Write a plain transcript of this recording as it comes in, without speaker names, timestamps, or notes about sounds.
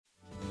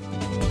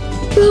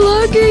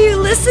longer you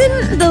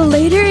listen, the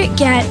later it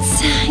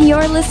gets.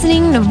 You're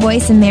listening to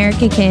Voice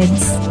America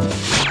Kids.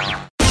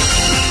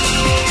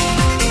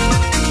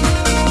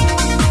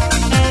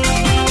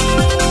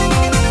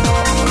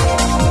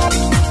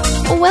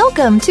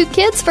 Welcome to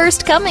Kids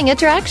First Coming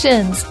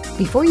Attractions.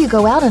 Before you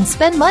go out and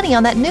spend money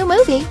on that new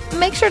movie,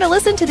 make sure to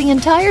listen to the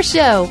entire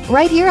show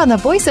right here on the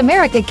Voice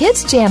America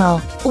Kids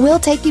channel. We'll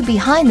take you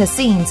behind the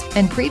scenes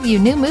and preview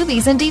new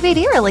movies and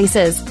DVD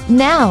releases.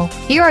 Now,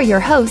 here are your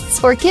hosts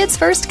for Kids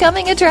First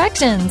Coming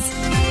Attractions.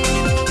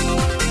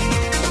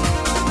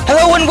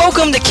 Hello and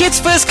welcome to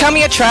Kids First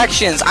Coming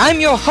Attractions. I'm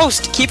your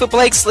host, Keeper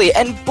Blakesley,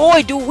 and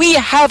boy, do we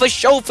have a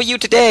show for you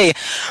today.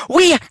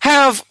 We're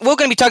going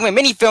to be talking about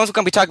many films. We're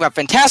going to be talking about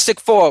Fantastic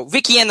Four,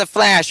 Ricky and the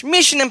Flash,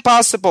 Mission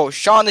Impossible,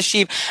 Shaun the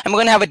Sheep, and we're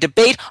going to have a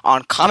debate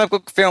on comic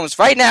book films.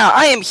 Right now,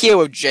 I am here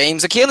with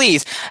James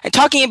Achilles and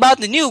talking about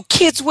the new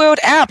Kids World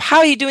app. How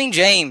are you doing,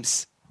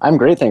 James? I'm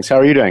great, thanks. How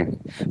are you doing?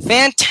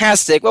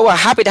 Fantastic. Well, we're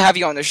happy to have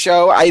you on the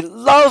show. I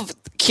love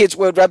Kids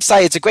World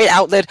website. It's a great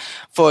outlet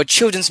for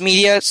children's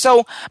media.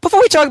 So before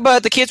we talk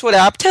about the Kids World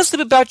app, tell us a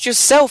little bit about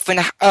yourself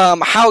and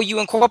how you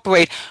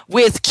incorporate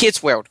with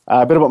Kids World.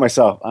 A bit about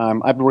myself.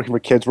 I've been working for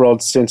Kids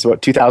World since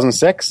about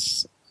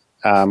 2006.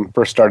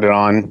 First started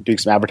on doing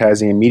some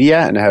advertising and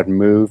media, and I have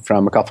moved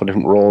from a couple of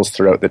different roles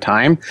throughout the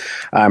time.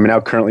 I'm now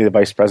currently the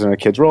vice president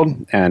of Kids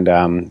World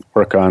and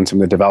work on some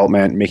of the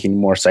development, making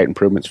more site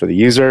improvements for the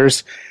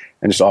users,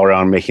 and just all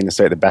around making the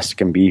site the best it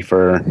can be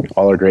for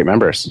all our great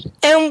members.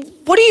 And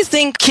what do you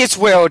think Kids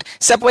World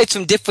separates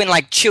from different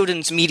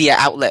children's media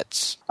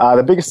outlets?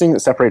 The biggest thing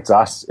that separates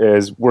us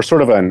is we're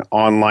sort of an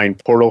online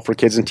portal for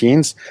kids and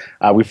teens.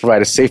 We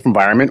provide a safe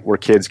environment where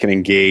kids can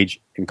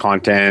engage in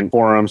content,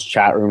 forums,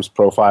 chat rooms,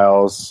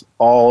 profiles,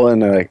 all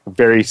in a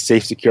very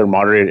safe, secure,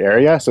 moderated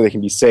area so they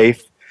can be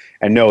safe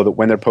and know that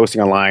when they're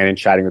posting online and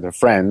chatting with their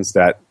friends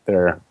that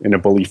they're in a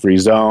bully-free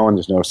zone,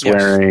 there's no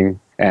swearing. Yes.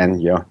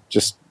 And,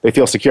 just they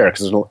feel secure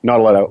because there's not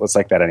a lot of outlets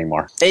like that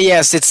anymore.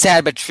 Yes, it's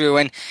sad but true.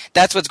 And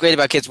that's what's great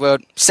about Kids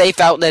World. Safe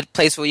outlet,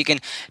 place where you can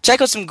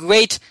check out some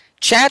great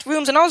chat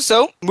rooms and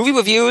also movie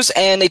reviews.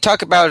 And they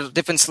talk about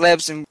different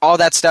celebs and all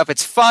that stuff.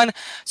 It's fun.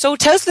 So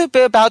tell us a little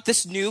bit about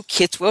this new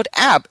Kids World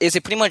app. Is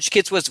it pretty much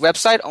Kids World's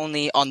website,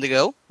 only on the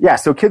go? Yeah,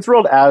 so Kids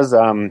World as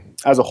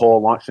a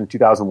whole launched in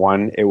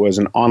 2001. It was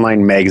an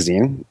online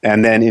magazine.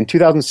 And then in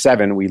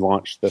 2007, we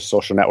launched the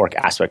social network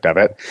aspect of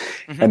it.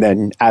 Mm-hmm. And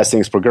then as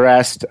things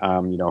progressed,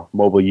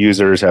 mobile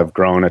users have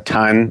grown a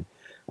ton.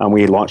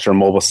 We launched our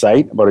mobile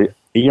site about a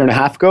year and a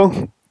half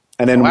ago.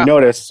 And then we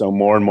noticed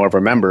more and more of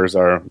our members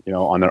are,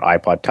 on their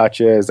iPod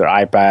Touches, their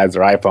iPads,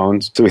 their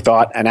iPhones. So we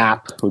thought an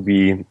app would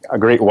be a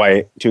great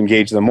way to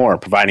engage them more,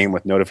 providing them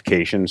with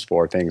notifications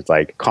for things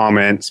like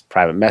comments,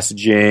 private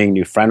messaging,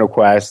 new friend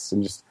requests,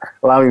 and just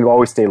allowing them to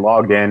always stay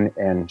logged in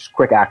and just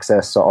quick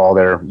access to all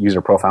their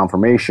user profile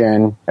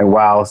information, and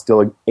while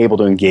still able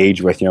to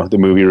engage with, the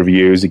movie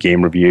reviews, the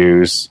game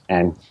reviews,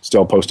 and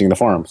still posting in the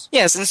forums.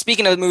 Yes, and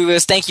speaking of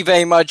movies, thank you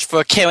very much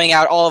for carrying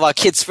out all of our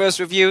Kids First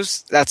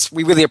reviews.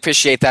 We really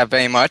appreciate that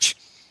very much.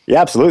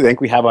 Yeah, absolutely. I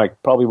think we have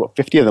probably about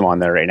 50 of them on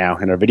there right now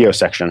in our video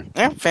section.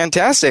 Yeah,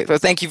 fantastic. Well,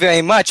 thank you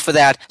very much for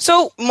that.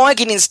 So,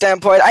 marketing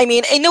standpoint, I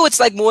know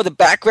it's more the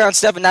background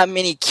stuff and not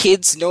many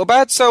kids know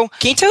about. So,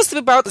 can you tell us a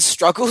bit about the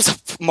struggles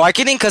of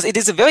marketing? Because it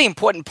is a very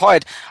important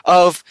part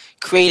of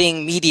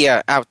creating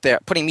media out there,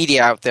 putting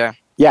media out there.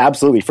 Yeah,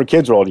 absolutely. For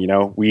Kids World,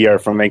 we are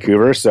from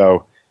Vancouver,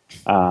 so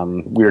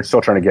we're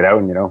still trying to get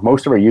out. And,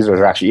 most of our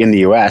users are actually in the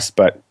U.S.,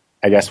 but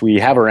I guess we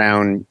have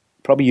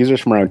probably users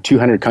from around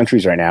 200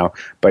 countries right now,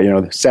 but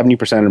 70%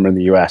 of them are in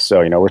the US.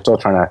 So we're still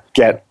trying to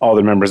get all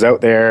the members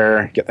out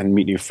there, get them to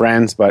meet new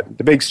friends. But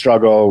the big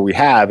struggle we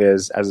have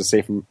is as a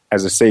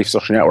safe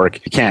social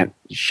network, you can't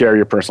share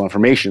your personal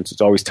information. So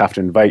it's always tough to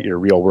invite your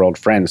real world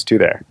friends to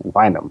there and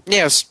find them.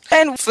 Yes,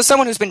 and for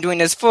someone who's been doing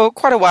this for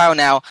quite a while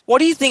now, what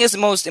do you think is the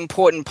most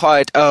important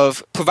part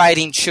of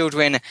providing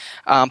children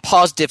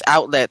positive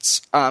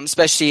outlets,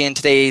 especially in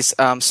today's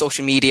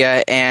social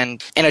media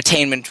and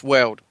entertainment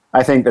world?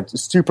 I think that's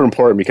super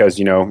important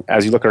because,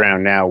 as you look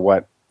around now,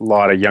 what a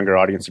lot of younger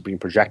audiences are being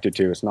projected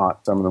to is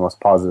not some of the most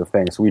positive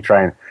things. So we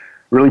try and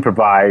really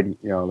provide,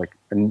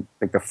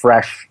 the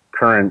fresh,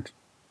 current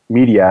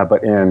media,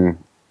 but in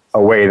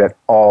a way that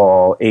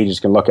all ages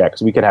can look at.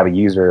 Because we could have a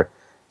user,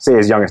 say,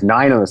 as young as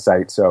 9 on the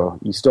site, so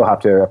you still have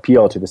to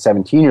appeal to the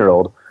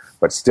 17-year-old,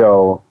 but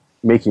still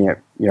making it,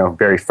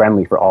 very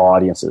friendly for all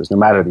audiences, no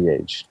matter the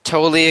age.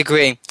 Totally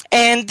agree.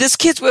 And this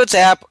Kids World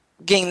app,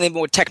 getting a little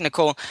more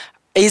technical,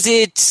 is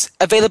it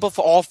available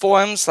for all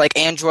forms, like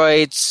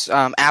Androids,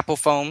 Apple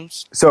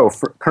phones? So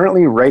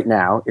currently, right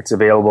now, it's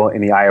available in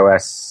the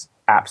iOS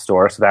App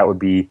Store. So that would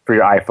be for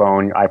your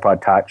iPhone, your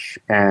iPod Touch,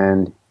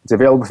 and it's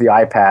available for the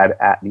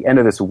iPad at the end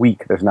of this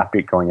week. There's an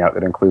update going out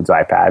that includes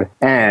iPad.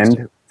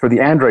 And for the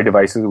Android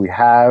devices, we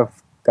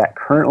have that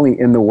currently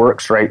in the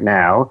works right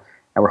now,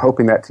 and we're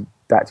hoping that to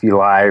be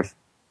live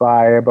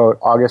by about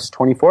August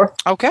 24th.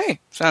 Okay,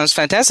 sounds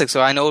fantastic.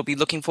 So I know we'll be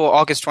looking for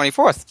August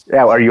 24th.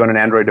 Yeah, are you on an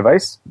Android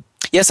device?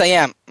 Yes, I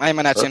am. I'm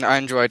actually on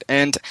Android,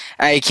 and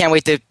I can't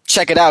wait to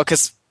check it out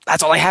because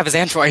that's all I have is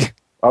Android.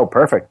 Oh,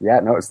 perfect. Yeah,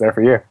 no, it's there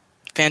for you.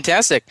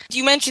 Fantastic.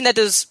 You mentioned that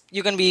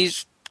you're going to be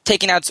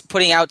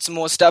putting out some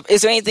more stuff.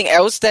 Is there anything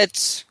else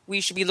that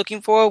we should be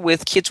looking for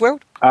with Kids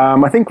World?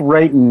 I think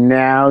right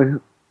now,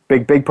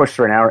 big push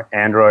right now are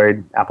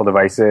Android, Apple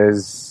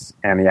devices,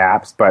 and the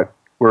apps, but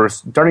we're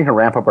starting to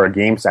ramp up our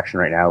game section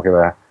right now.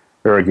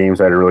 There are games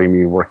that are really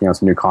be working on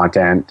some new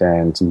content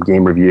and some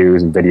game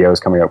reviews and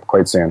videos coming up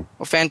quite soon.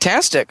 Well,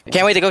 fantastic.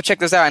 Can't wait to go check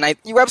this out. And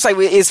your website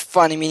is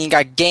fun. I mean, you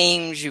got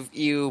games,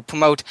 you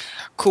promote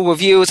cool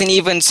reviews, and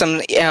even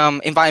some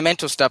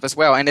environmental stuff as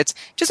well. And it's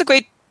just a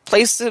great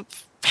place to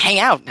hang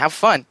out and have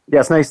fun.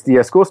 Yeah, it's nice.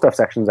 The school stuff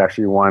section is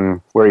actually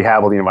one where you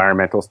have all the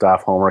environmental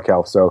stuff, homework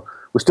help. So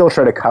we still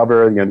try to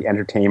cover, the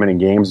entertainment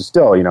and games is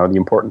still, the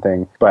important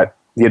thing. But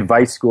the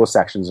advice school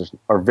sections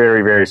are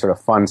very, very sort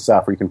of fun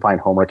stuff where you can find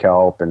homework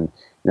help and,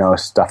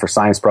 stuff for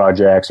science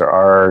projects or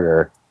art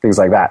or things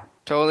like that.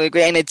 Totally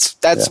agree. And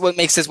that's what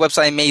makes this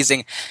website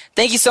amazing.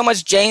 Thank you so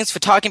much, James, for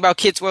talking about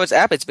Kids World's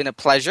app. It's been a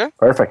pleasure.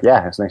 Perfect.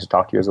 Yeah, it's nice to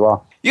talk to you as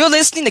well. You're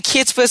listening to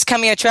Kids First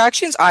Coming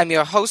Attractions. I'm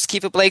your host,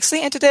 Keefer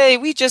Blakesley, and today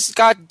we just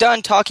got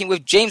done talking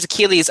with James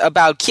Achilles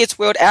about Kids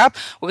World app.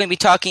 We're going to be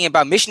talking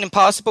about Mission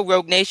Impossible,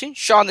 Rogue Nation,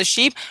 Shaun the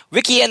Sheep,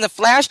 Ricky and the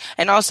Flash,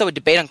 and also a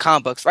debate on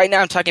comic books. Right now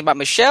I'm talking about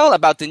Michelle,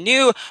 about the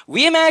new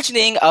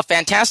reimagining of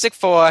Fantastic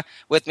Four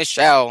with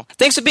Michelle.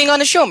 Thanks for being on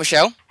the show,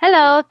 Michelle.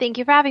 Hello, thank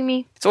you for having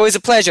me. It's always a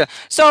pleasure.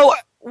 So,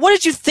 what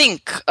did you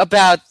think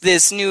about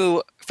this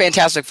new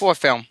Fantastic Four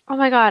film? Oh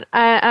my god,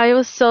 I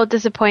was so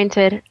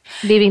disappointed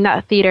leaving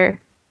that theater.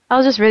 I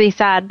was just really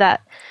sad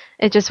that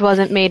it just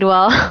wasn't made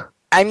well.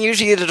 I'm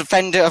usually the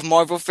defender of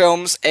Marvel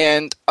films,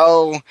 and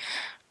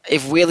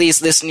if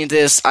Willie's listening to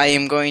this, I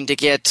am going to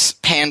get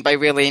panned by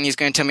Willie, and he's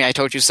going to tell me I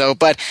told you so.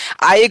 But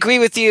I agree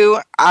with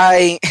you.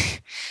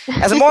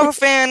 As a Marvel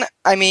fan,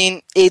 I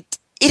mean, it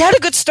had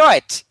a good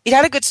start.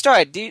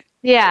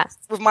 Yeah.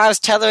 With Miles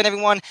Teller and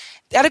everyone,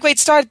 it had a great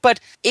start, but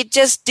it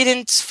just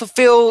didn't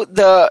fulfill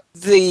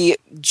the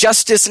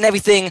justice and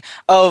everything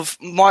of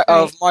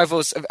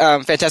Marvel's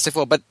Fantastic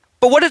Four. But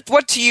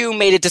what to you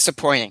made it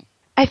disappointing?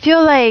 I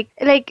feel like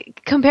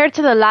compared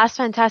to the last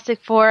Fantastic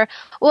Four,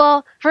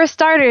 well, for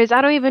starters,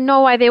 I don't even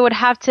know why they would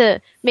have to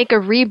make a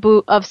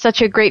reboot of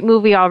such a great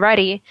movie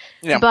already.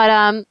 Yeah. But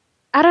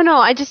I don't know.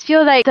 I just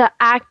feel like the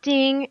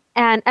acting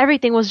and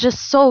everything was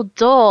just so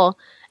dull,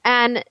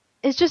 and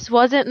it just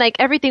wasn't like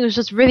everything was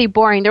just really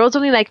boring. There was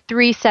only like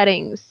 3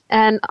 settings,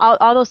 and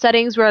all those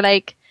settings were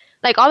like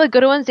all the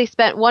good ones they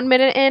spent 1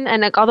 minute in,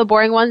 and like all the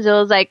boring ones it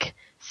was like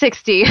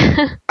 60.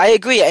 I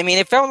agree. I mean,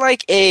 it felt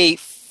like a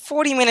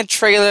 40-minute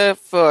trailer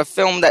for a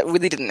film that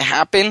really didn't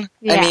happen.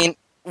 Yeah. I mean,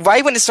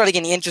 right when it started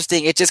getting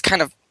interesting, it just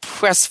kind of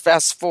pressed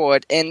fast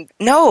forward. And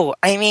no,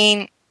 I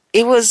mean,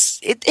 it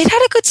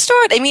had a good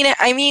start. I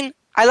mean,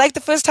 I liked the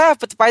first half,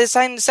 but by the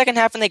time the second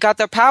half and they got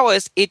their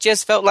powers, it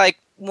just felt like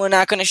we're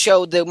not going to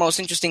show the most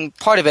interesting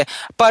part of it.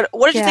 But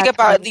what did you think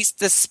about at least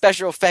the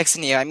special effects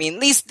in here? I mean, at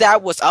least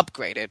that was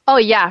upgraded. Oh,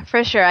 yeah,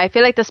 for sure. I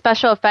feel like the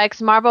special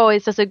effects, Marvel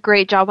always does a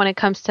great job when it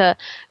comes to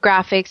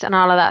graphics and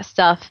all of that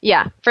stuff.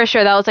 Yeah, for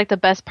sure. That was like the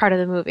best part of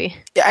the movie.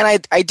 Yeah,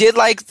 and I did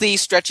like the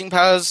stretching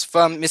powers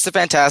from Mr.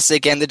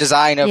 Fantastic and the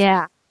design of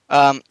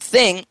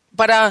Thing.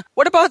 But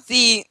what about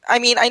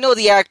I know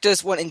the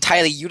actors weren't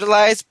entirely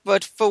utilized,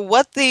 but for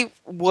what they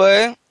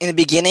were in the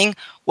beginning,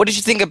 what did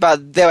you think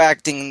about their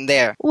acting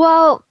there?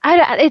 Well,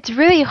 it's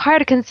really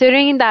hard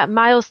considering that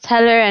Miles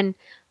Teller and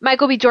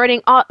Michael B.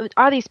 Jordan, all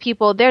these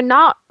people, they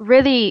don't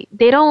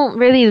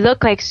really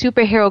look like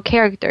superhero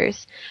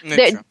characters.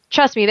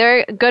 Trust me,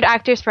 they're good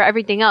actors for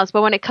everything else,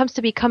 but when it comes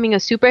to becoming a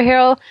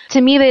superhero, to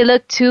me they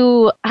look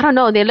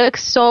they look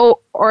so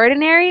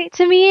ordinary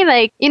to me.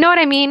 Like, you know what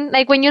I mean?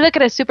 Like, when you look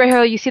at a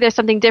superhero, you see there's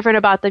something different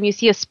about them. You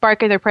see a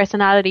spark in their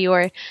personality,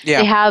 or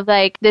they have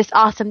like this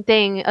awesome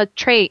thing, a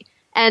trait.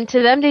 And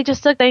to them, they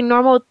just look like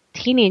normal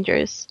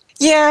teenagers.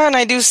 Yeah, and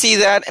I do see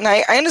that, and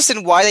I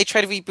understand why they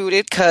tried to reboot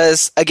it,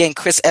 because, again,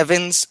 Chris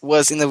Evans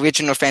was in the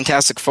original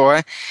Fantastic Four,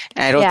 and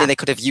I don't think they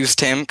could have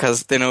used him,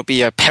 because then it would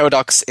be a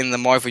paradox in the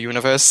Marvel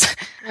Universe.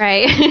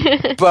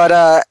 Right.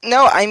 But,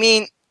 no, I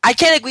mean, I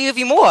can't agree with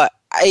you more.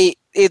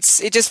 It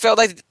just felt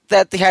like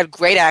that they had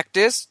great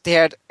actors, they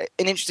had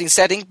an interesting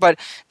setting, but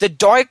the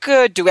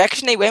darker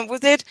direction they went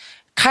with it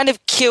kind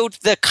of killed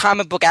the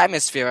comic book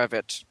atmosphere of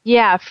it.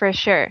 Yeah, for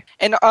sure.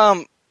 And,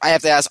 I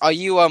have to ask, are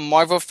you a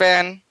Marvel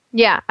fan?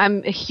 Yeah,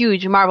 I'm a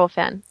huge Marvel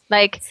fan.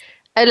 Like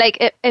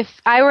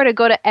if I were to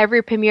go to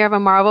every premiere of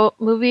a Marvel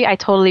movie, I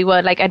totally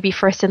would. Like, I'd be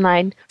first in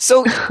line.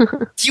 So,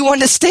 do you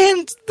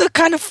understand the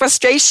kind of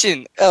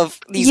frustration of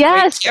these great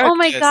characters? Oh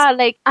my god,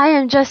 like, I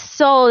am just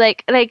so,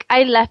 like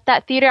I left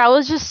that theater, I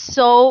was just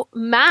so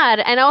mad,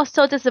 and I was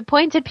so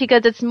disappointed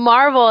because it's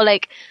Marvel,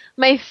 like,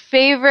 my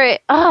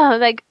favorite,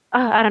 I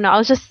don't know, I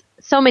was just,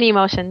 so many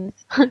emotions.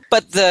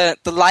 But the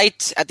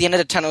light at the end of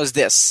the tunnel is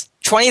this.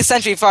 20th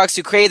Century Fox,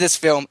 who created this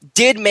film,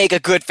 did make a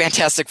good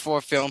Fantastic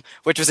Four film,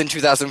 which was in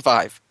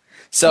 2005.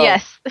 So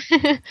yes.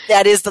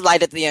 that is the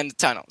light at the end of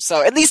the tunnel.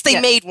 So at least they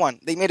made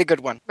one. They made a good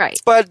one. Right.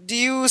 But do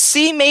you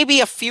see maybe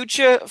a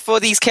future for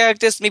these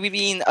characters, maybe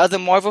being other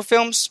Marvel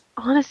films?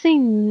 Honestly,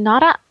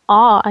 not at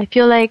all. I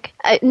feel like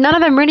none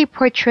of them really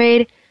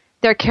portrayed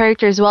their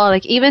characters well.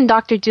 Like even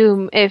Doctor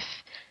Doom, if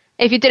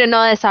you didn't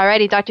know this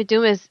already, Doctor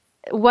Doom is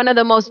one of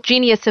the most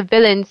genius of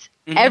villains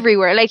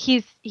everywhere. Like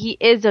he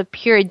is a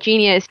pure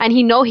genius, and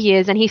he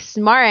is, and he's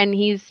smart, and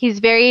he's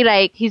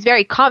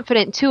very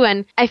confident too.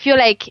 And I feel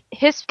like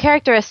his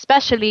character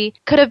especially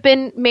could have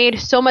been made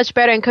so much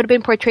better and could have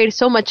been portrayed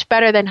so much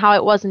better than how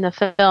it was in the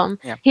film.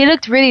 Yeah. He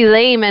looked really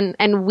lame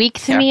and weak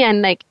to me,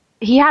 and like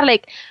he had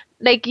like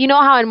you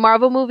know how in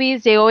Marvel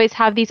movies they always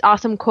have these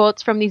awesome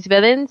quotes from these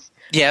villains?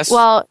 Yes.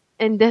 Well,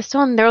 in this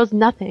one, there was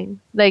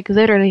nothing. Like,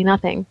 literally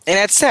nothing. And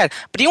that's sad.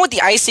 But you know what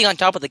the icing on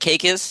top of the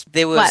cake is?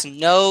 There was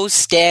no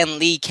Stan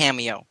Lee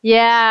cameo.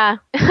 Yeah.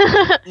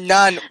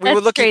 None. We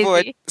were looking for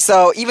it.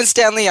 So, even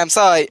Stan Lee, I'm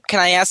sorry. Can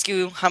I ask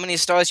you how many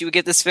stars you would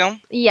give this film?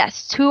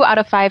 Yes, 2 out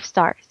of 5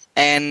 stars.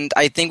 And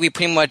I think we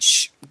pretty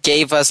much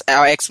gave us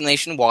our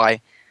explanation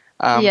why.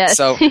 Yes.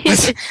 So,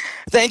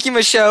 thank you,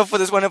 Michelle, for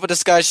this wonderful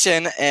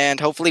discussion, and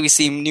hopefully we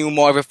see new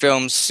Marvel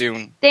films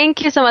soon.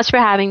 Thank you so much for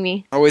having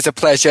me. Always a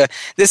pleasure.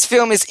 This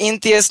film is in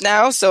theaters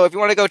now, so if you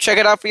want to go check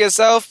it out for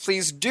yourself,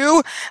 please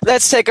do.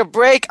 Let's take a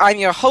break. I'm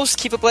your host,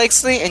 Keeper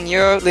Blakesley, and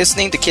you're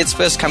listening to Kids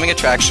First Coming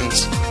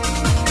Attractions.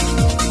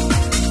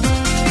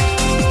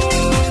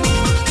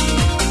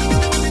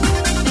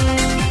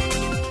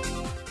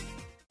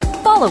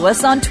 Follow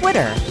us on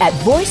Twitter at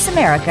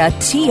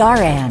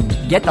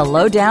VoiceAmericaTRN. Get the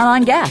lowdown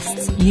on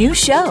guests, new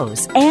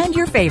shows, and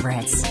your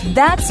favorites.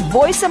 That's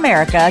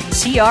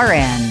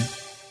VoiceAmericaTRN.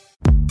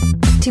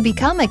 To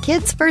become a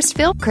Kids First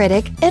Film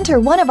Critic, enter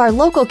one of our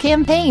local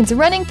campaigns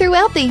running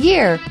throughout the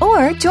year,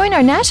 or join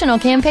our national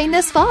campaign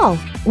this fall.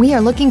 We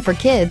are looking for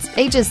kids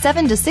ages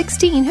 7 to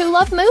 16 who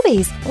love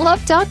movies,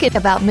 love talking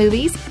about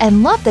movies,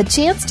 and love the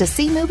chance to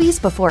see movies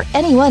before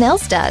anyone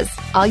else does.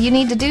 All you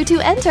need to do to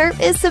enter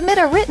is submit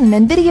a written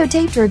and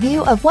videotaped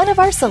review of one of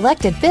our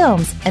selected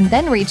films, and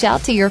then reach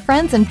out to your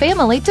friends and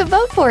family to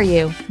vote for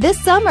you.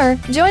 This summer,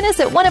 join us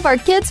at one of our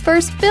Kids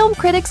First Film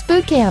Critics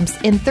boot camps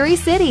in 3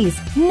 cities,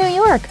 New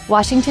York,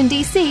 Washington,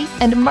 D.C.,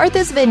 and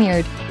Martha's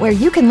Vineyard, where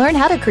you can learn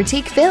how to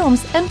critique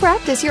films and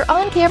practice your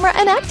on-camera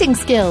and acting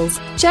skills.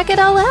 Check it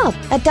all out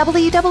at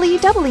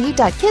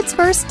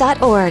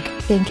www.kidsfirst.org.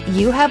 Think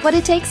you have what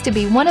it takes to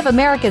be one of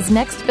America's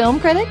next film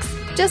critics?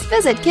 Just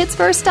visit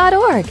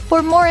kidsfirst.org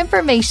for more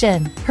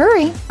information.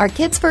 Hurry! Our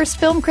Kids First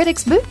Film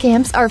Critics boot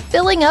camps are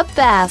filling up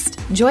fast.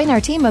 Join our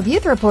team of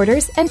youth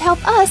reporters and help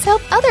us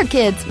help other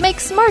kids make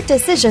smart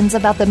decisions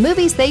about the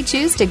movies they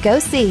choose to go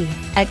see.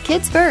 At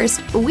Kids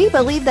First, we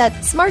believe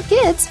that smart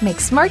kids make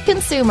smart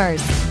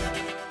consumers.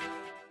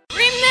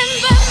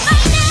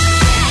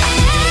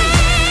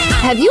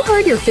 Have you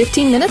heard your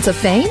 15 minutes of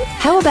fame?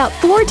 How about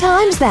 4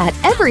 times that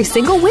every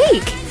single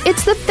week?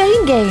 It's the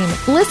Fame Game.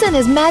 Listen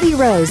as Maddie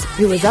Rose,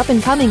 who is up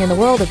and coming in the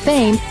world of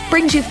fame,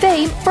 brings you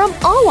fame from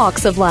all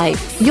walks of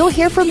life. You'll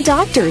hear from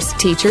doctors,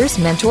 teachers,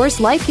 mentors,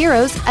 life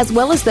heroes, as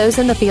well as those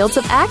in the fields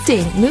of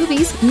acting,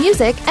 movies,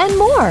 music, and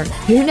more.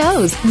 Who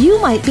knows?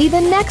 You might be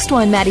the next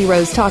one Maddie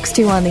Rose talks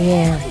to on the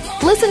air.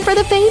 Listen for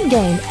the Fame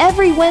Game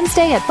every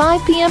Wednesday at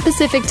 5 p.m.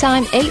 Pacific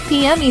Time, 8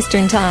 p.m.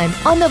 Eastern Time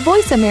on the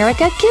Voice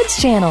America Kids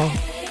channel.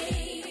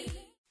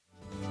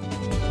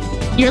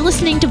 You're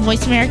listening to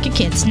Voice America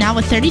Kids, now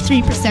with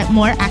 33%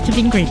 more active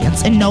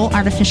ingredients and no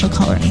artificial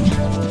coloring.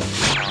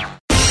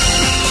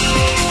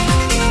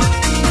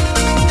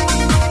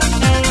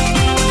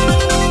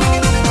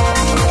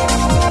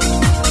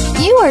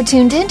 You are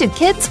tuned in to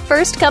Kids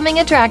First Coming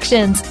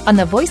Attractions on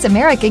the Voice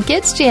America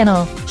Kids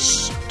channel.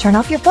 Shh, turn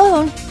off your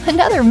phone.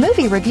 Another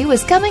movie review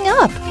is coming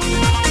up.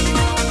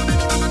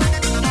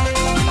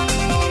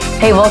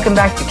 Hey, welcome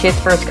back to Kids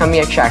First Coming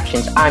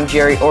Attractions. I'm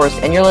Jerry Orris,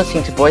 and you're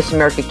listening to Voice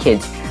America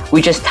Kids.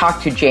 We just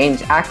talked to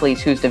James Ackles,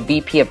 who's the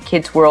VP of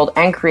Kids World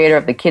and creator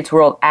of the Kids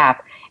World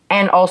app,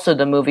 and also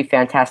the movie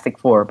Fantastic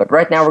Four. But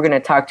right now we're going to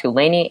talk to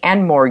Lainey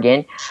and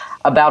Morgan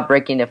about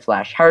Breaking the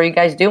Flash. How are you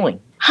guys doing?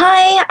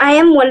 Hi, I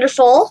am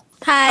wonderful.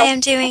 Hi, I'm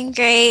doing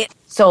great.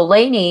 So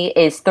Lainey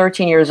is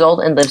 13 years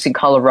old and lives in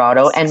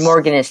Colorado, and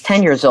Morgan is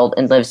 10 years old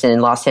and lives in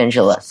Los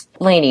Angeles.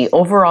 Lainey,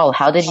 overall,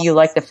 how did you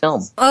like the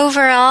film?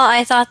 Overall,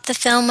 I thought the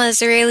film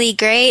was really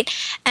great,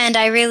 and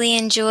I really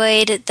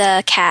enjoyed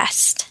the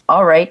cast.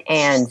 All right,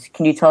 and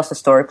can you tell us the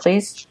story,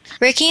 please?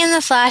 Ricky and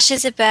the Flash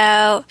is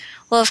about,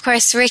 well, of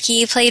course,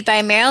 Ricky, played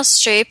by Meryl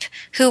Streep,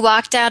 who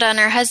walked out on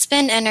her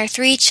husband and her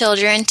 3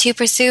 children to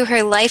pursue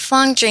her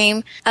lifelong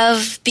dream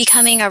of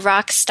becoming a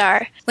rock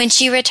star. When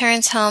she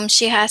returns home,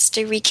 she has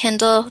to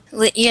rekindle,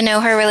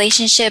 her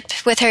relationship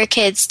with her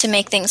kids to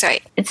make things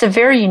right. It's a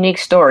very unique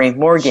story.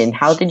 Morgan,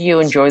 how did you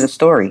enjoy the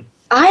story?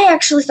 I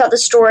actually thought the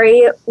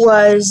story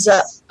was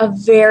a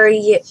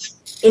very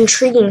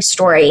intriguing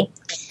story.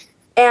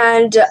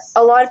 And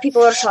a lot of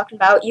people are talking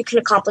about you can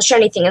accomplish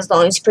anything as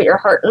long as you put your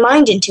heart and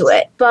mind into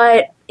it.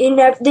 But they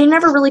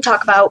never really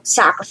talk about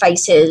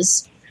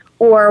sacrifices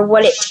or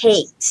what it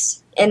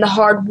takes and the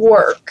hard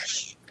work.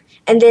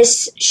 And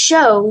this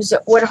shows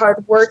what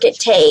hard work it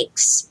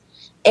takes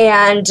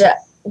and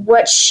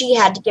what she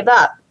had to give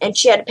up. And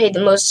she had to pay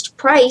the most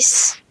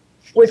price,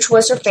 which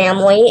was her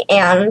family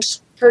and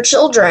her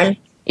children.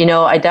 You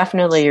know, I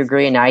definitely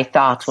agree, and I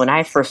thought when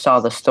I first saw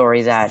the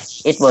story that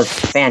it was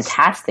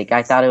fantastic.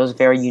 I thought it was a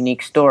very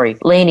unique story.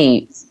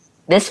 Lainey,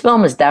 this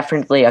film is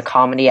definitely a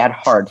comedy at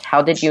heart.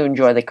 How did you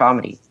enjoy the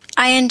comedy?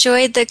 I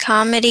enjoyed the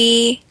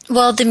comedy.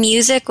 Well, the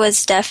music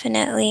was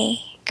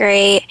definitely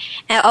great.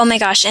 And, oh my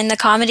gosh, and the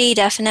comedy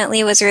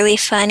definitely was really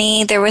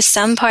funny. There was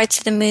some parts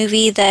of the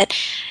movie that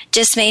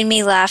just made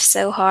me laugh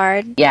so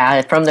hard.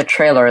 Yeah, from the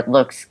trailer, it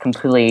looks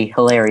completely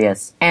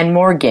hilarious. And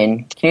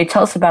Morgan, can you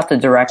tell us about the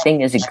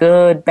directing? Is it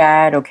good,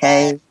 bad,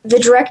 okay? The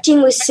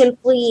directing was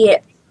simply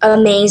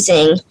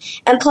amazing.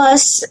 And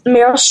plus,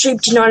 Meryl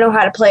Streep did not know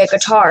how to play a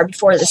guitar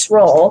before this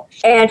role.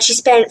 And she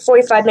spent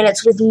 45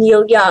 minutes with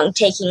Neil Young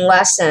taking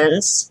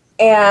lessons.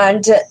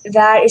 And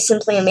that is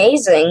simply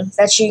amazing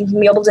that she can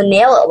be able to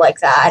nail it like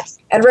that.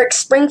 And Rick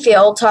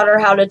Springfield taught her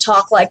how to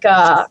talk like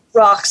a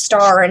rock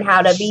star and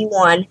how to be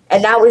one.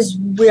 And that was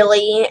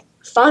really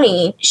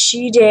funny.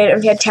 She did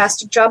a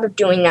fantastic job of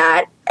doing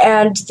that.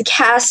 And the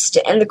cast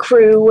and the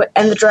crew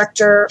and the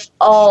director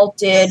all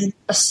did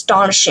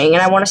astonishing.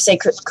 And I want to say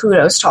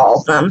kudos to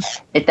all of them.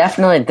 It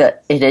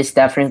is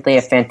definitely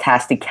a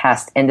fantastic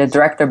cast. And the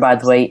director, by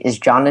the way, is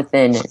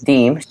Jonathan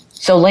Demme.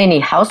 So, Lainey,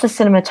 how's the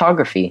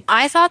cinematography?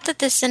 I thought that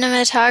the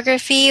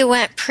cinematography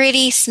went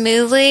pretty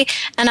smoothly,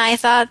 and I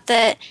thought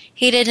that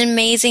he did an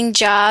amazing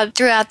job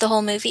throughout the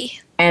whole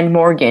movie. And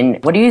Morgan,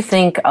 what do you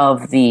think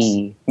of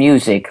the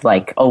music,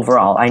 like,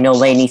 overall? I know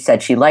Lainey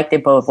said she liked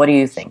it, but what do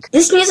you think?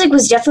 This music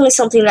was definitely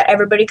something that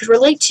everybody could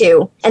relate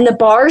to. And the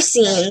bar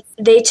scene,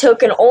 they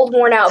took an old,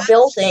 worn-out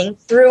building,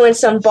 threw in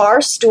some bar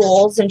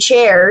stools and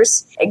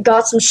chairs,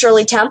 got some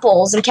Shirley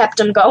Temples and kept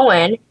them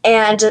going,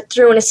 and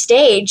threw in a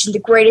stage, the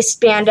greatest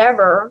band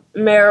ever,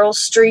 Meryl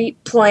Streep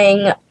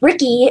playing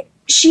Ricky.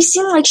 She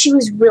seemed like she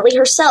was really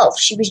herself.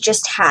 She was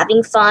just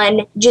having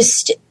fun,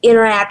 just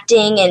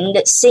interacting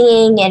and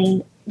singing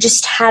and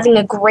just having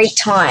a great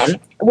time,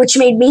 which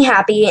made me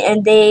happy,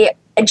 and they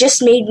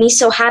just made me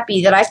so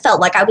happy that I felt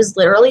like I was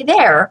literally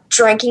there,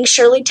 drinking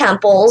Shirley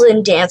Temples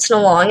and dancing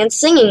along and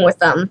singing with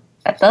them.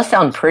 That does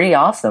sound pretty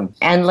awesome.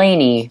 And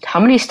Lainey, how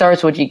many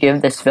stars would you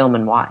give this film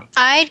and why?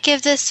 I'd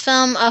give this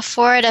film a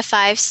 4 out of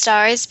 5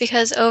 stars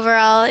because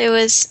overall it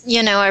was,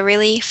 a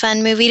really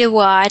fun movie to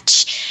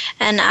watch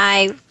and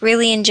I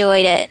really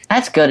enjoyed it.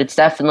 That's good. It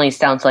definitely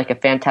sounds like a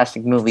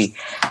fantastic movie.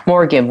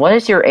 Morgan, what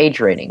is your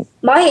age rating?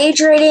 My age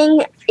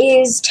rating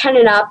is 10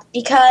 and up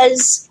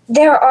because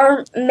there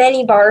are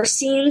many bar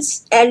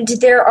scenes and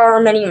there are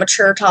many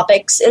mature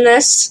topics in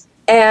this.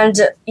 And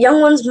young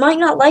ones might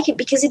not like it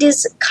because it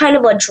is kind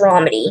of a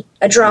dramedy,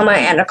 a drama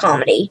and a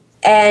comedy.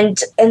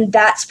 And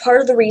that's part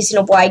of the reason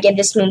of why I give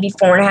this movie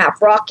 4.5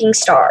 rocking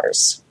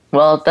stars.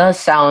 Well, it does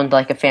sound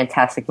like a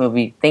fantastic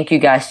movie. Thank you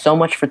guys so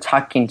much for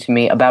talking to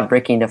me about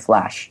Ricky and the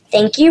Flash.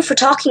 Thank you for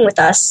talking with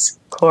us.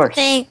 Of course.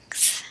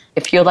 Thanks.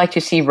 If you'd like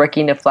to see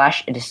Ricky and the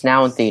Flash, it is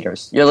now in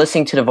theaters. You're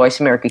listening to the Voice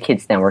America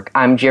Kids Network.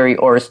 I'm Jerry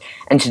Orris,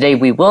 and today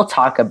we will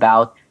talk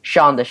about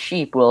Shaun the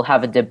Sheep. We'll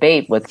have a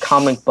debate with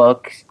comic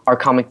books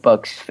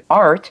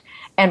art,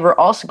 and we're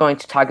also going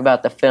to talk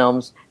about the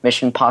films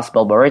Mission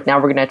Impossible. But right now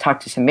we're going to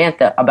talk to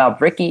Samantha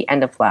about Ricky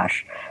and the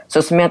Flash. So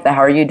Samantha,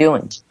 how are you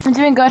doing? I'm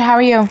doing good. How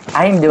are you?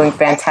 I am doing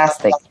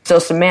fantastic. So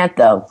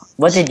Samantha,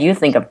 what did you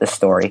think of the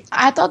story?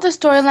 I thought the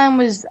storyline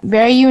was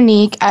very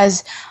unique,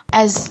 as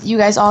you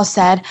guys all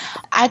said.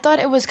 I thought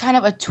it was kind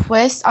of a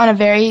twist on a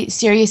very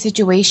serious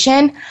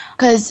situation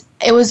because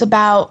it was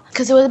about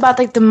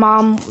like the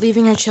mom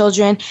leaving her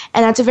children,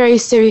 and that's a very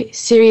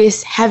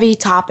serious, heavy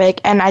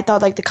topic. And I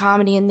thought like the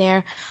comedy in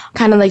there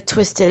kind of like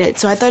twisted it.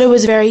 So I thought it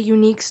was a very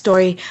unique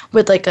story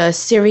with like a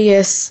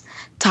serious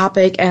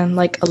topic and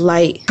like a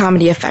light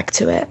comedy effect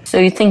to it. So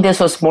you think this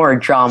was more a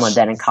drama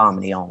than a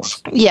comedy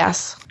almost?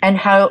 Yes. And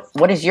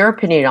what is your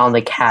opinion on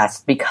the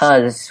cast?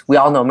 Because we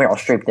all know Meryl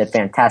Streep did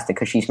fantastic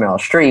because she's Meryl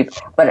Streep,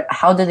 but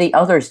how did the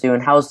others do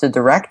and how's the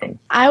directing?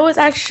 I was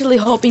actually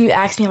hoping you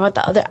asked me about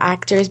the other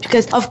actors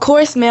because of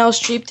course Meryl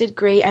Streep did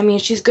great. I mean,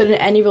 she's good in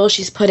any role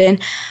she's put in,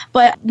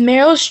 but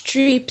Meryl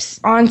Streep's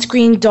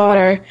on-screen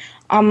daughter,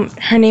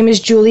 her name is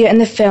Julia in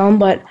the film,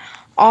 but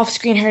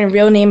off-screen, her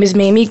real name is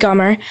Mamie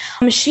Gummer.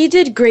 She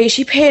did great.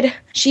 She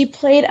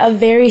played a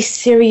very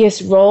serious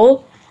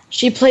role.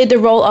 She played the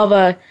role of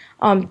a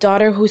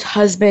daughter whose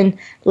husband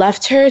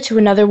left her to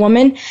another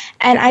woman,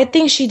 and I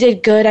think she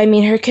did good. I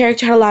mean, her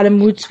character had a lot of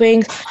mood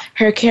swings.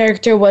 Her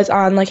character was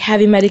on like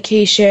heavy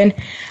medication.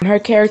 Her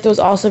character was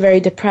also very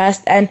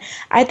depressed, and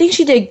I think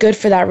she did good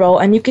for that role,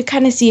 and you could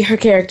kind of see her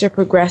character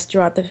progress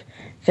throughout the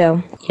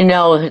film.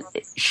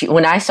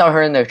 When I saw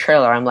her in the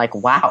trailer, I'm like,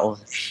 wow,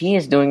 she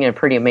is doing a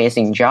pretty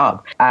amazing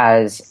job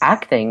as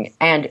acting.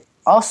 And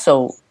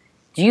also,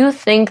 do you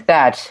think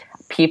that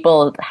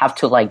people have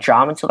to like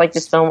drama to like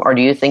this film, or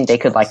do you think they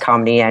could like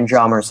comedy and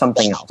drama or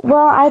something else?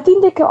 Well, I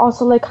think they could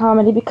also like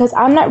comedy because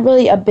I'm not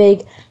really a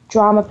big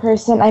drama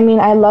person. I mean,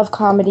 I love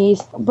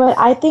comedies, but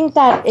I think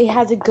that it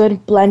has a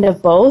good blend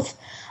of both.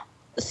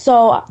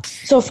 So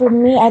for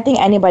me, I think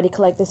anybody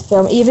could like this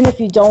film, even if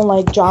you don't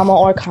like drama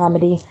or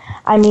comedy.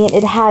 I mean,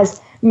 it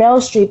has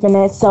Meryl Streep in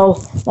it,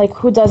 so like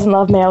who doesn't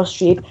love Meryl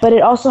Streep? But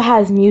it also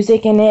has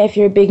music in it. If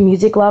you're a big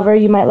music lover,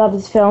 you might love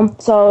this film.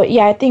 So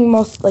yeah, I think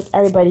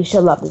everybody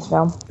should love this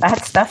film.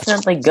 That's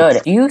definitely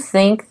good. Do you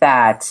think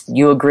that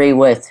you agree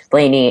with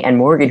Blaney and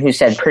Morgan, who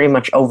said pretty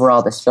much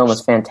overall this film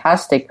was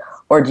fantastic,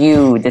 or do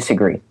you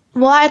disagree?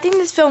 Well, I think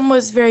this film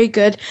was very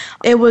good.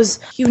 It was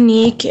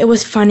unique. It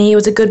was funny. It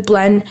was a good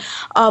blend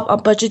of a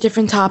bunch of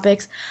different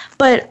topics.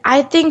 But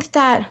I think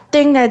that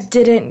thing that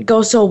didn't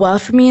go so well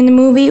for me in the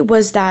movie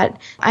was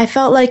that I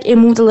felt like it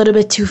moved a little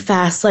bit too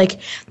fast. Like,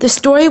 the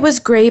story was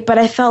great, but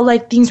I felt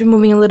like things were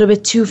moving a little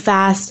bit too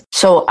fast.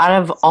 So, out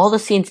of all the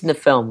scenes in the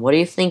film, what do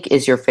you think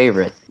is your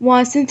favorite?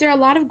 Well, since there are a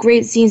lot of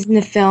great scenes in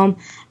the film,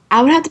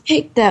 I would have to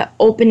pick the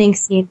opening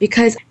scene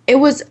because it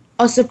was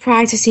a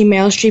surprise to see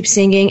Meryl Streep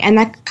singing, and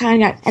that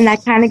kind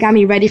of got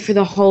me ready for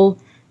the whole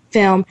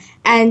film.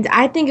 And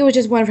I think it was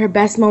just one of her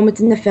best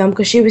moments in the film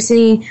because she was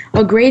singing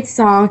a great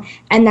song,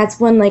 and that's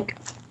when like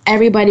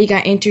everybody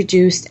got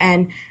introduced.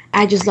 And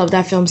I just love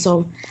that film,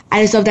 so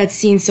I just love that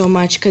scene so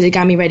much because it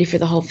got me ready for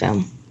the whole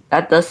film.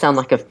 That does sound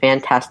like a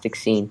fantastic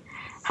scene.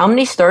 How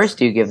many stars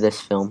do you give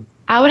this film?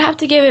 I would have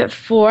to give it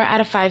 4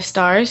 out of 5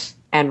 stars.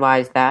 And why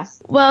is that?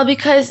 Well,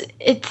 because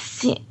it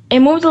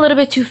moved a little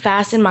bit too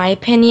fast, in my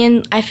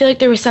opinion. I feel like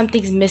there were some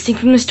things missing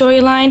from the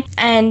storyline,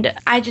 and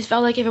I just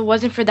felt like if it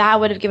wasn't for that, I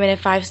would have given it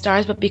 5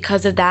 stars, but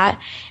because of that,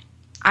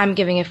 I'm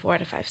giving it 4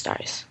 out of 5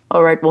 stars.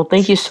 All right, well,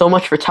 thank you so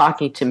much for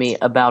talking to me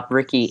about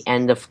Ricky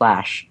and the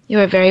Flash. You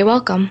are very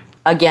welcome.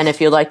 Again, if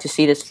you'd like to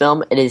see this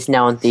film, it is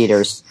now in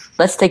theaters.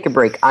 Let's take a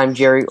break. I'm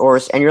Jerry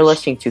Orris, and you're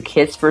listening to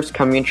Kids First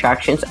Coming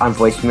Attractions on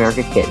Voice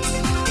America Kids.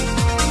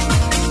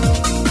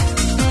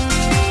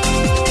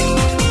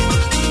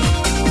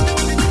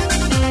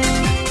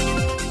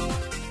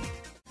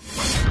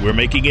 We're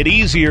making it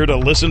easier to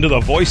listen to the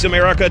Voice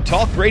America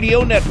Talk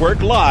Radio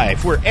Network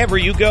live wherever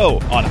you go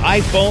on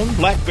iPhone,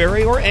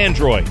 BlackBerry, or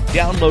Android.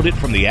 Download it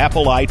from the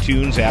Apple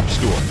iTunes App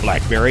Store,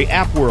 BlackBerry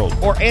App World,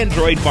 or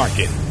Android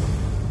Market.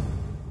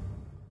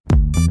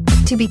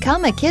 To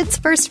become a Kids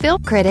First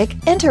Film Critic,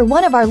 enter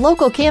one of our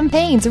local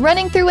campaigns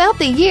running throughout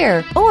the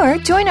year, or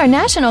join our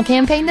national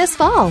campaign this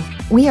fall.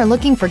 We are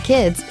looking for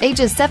kids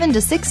ages 7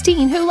 to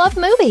 16 who love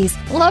movies,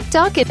 love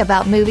talking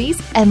about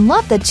movies, and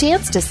love the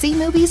chance to see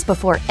movies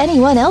before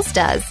anyone else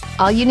does.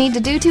 All you need to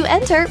do to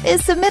enter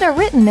is submit a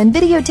written and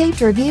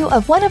videotaped review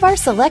of one of our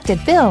selected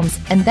films,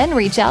 and then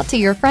reach out to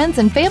your friends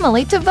and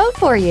family to vote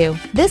for you.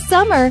 This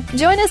summer,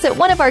 join us at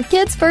one of our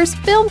Kids First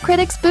Film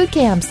Critics boot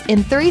camps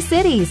in 3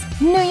 cities,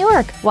 New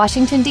York,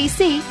 Washington,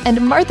 D.C.,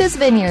 and Martha's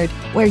Vineyard,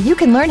 where you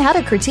can learn how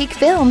to critique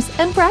films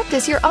and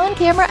practice your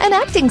on-camera and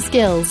acting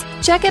skills.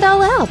 Check it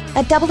all out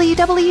at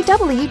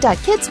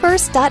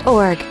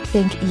www.kidsfirst.org.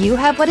 Think you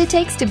have what it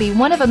takes to be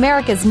one of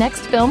America's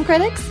next film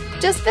critics?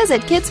 Just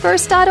visit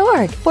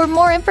kidsfirst.org for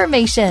more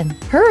information.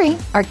 Hurry!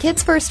 Our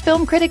Kids First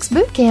Film Critics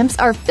boot camps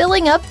are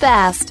filling up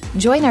fast.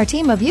 Join our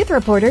team of youth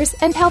reporters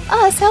and help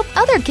us help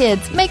other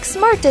kids make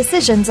smart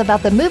decisions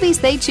about the movies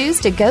they choose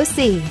to go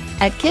see.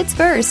 At Kids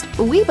First,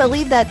 we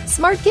believe that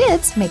smart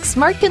kids make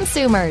smart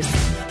consumers.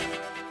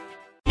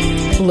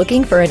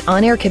 Looking for an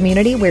on-air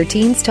community where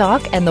teens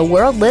talk and the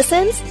world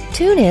listens?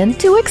 Tune in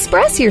to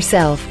Express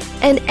Yourself,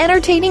 an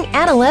entertaining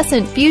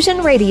adolescent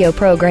fusion radio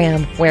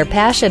program where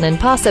passion and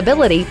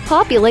possibility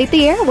populate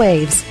the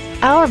airwaves.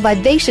 Our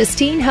vivacious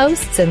teen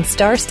hosts and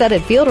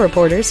star-studded field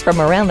reporters from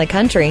around the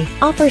country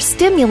offer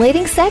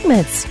stimulating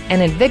segments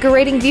and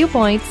invigorating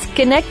viewpoints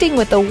connecting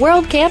with the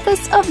world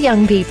campus of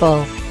young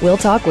people. We'll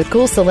talk with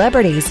cool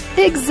celebrities,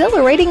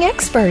 exhilarating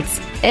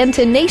experts, and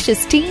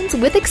tenacious teens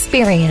with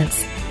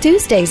experience.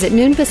 Tuesdays at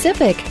noon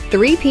Pacific,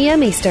 3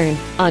 p.m. Eastern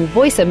on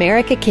Voice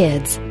America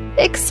Kids.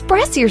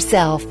 Express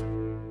yourself.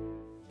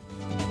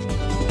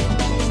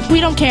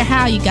 We don't care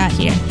how you got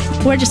here.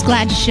 We're just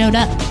glad you showed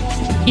up.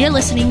 You're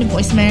listening to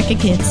Voice America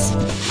Kids.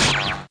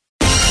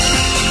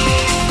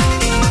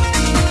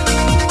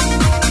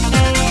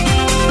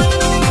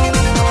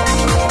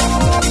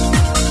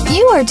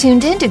 You are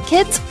tuned in to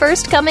Kids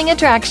First Coming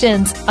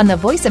Attractions on the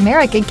Voice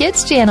America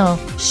Kids channel.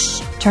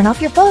 Shh, turn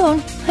off your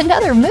phone.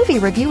 Another movie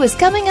review is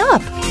coming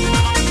up.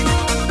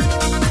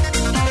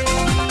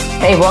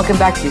 Hey, welcome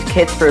back to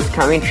Kids First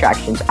Coming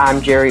Attractions.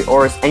 I'm Jerry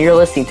Orris, and you're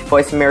listening to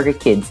Voice America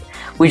Kids.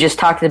 We just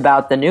talked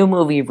about the new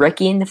movie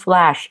Ricky and the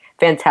Flash,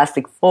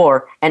 Fantastic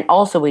Four, and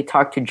also we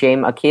talked to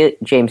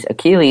James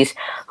Achilles,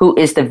 who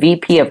is the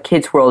VP of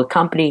Kids World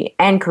Company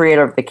and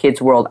creator of the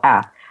Kids World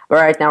app. All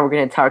right, now we're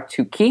going to talk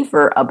to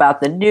Kiefer about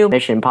the new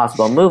Mission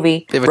Impossible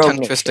movie, They have a tongue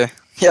twister.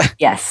 Yeah.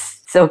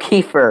 Yes. So,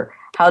 Kiefer,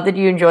 how did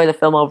you enjoy the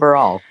film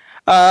overall?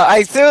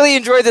 I thoroughly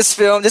enjoyed this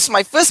film. This is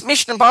my first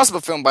Mission Impossible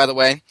film, by the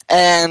way.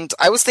 And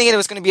I was thinking it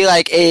was going to be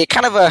like I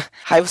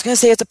was going to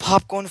say it's a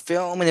popcorn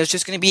film, and it was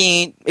just going to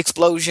be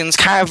explosions,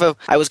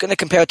 I was going to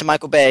compare it to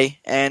Michael Bay,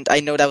 and I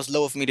know that was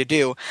low for me to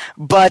do.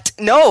 But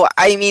no,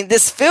 I mean,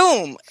 this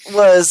film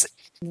was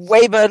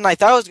way better than I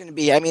thought it was going to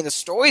be. I mean, the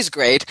story's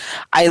great.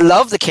 I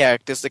love the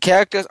characters. The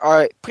characters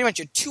are pretty much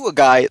your tour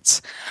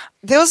guides.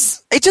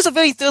 It's just a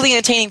very thoroughly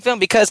entertaining film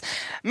because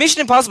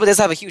Mission Impossible does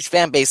have a huge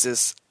fan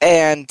basis,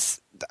 and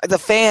the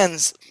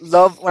fans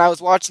love. When I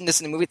was watching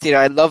this in the movie theater,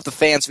 I love the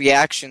fans'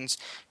 reactions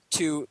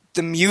to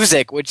the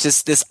music, which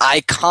is this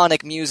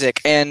iconic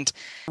music. And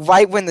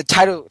right when the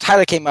title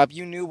came up,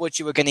 you knew what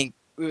you were going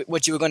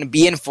to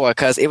be in for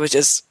because it was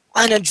just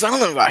an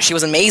adrenaline rush. It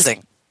was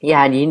amazing.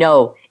 Yeah, and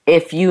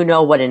if you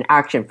know what an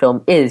action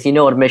film is, you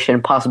know what Mission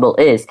Impossible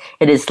is.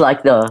 It is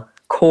like the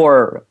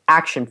core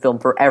action film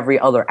for every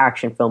other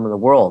action film in the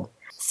world.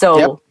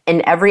 So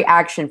in every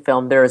action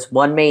film, there is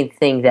one main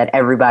thing that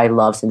everybody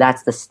loves, and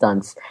that's the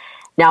stunts.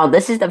 Now,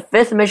 this is the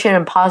 5th Mission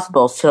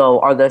Impossible, so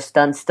are the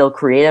stunts still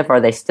creative?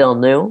 Are they still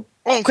new?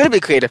 Oh, incredibly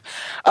creative.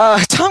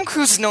 Tom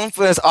Cruise is known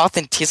for his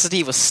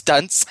authenticity with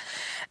stunts,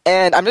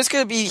 and I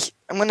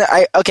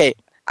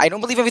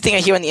don't believe everything I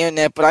hear on the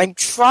internet, but I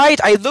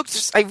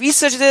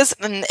researched this,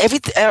 and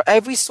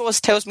every source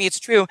tells me it's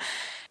true.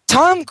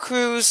 Tom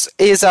Cruise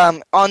is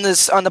on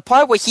the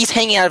part where he's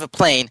hanging out of a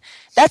plane.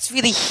 That's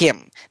really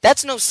him.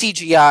 That's no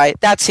CGI.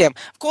 That's him.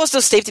 Of course,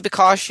 those safety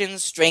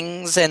precautions,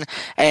 strings, and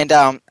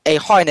a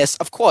harness.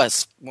 Of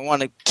course, we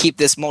want to keep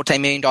this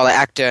multi-million-dollar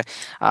actor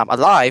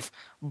alive.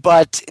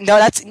 But no,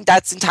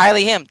 that's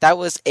entirely him. That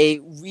was a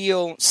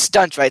real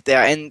stunt right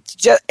there, and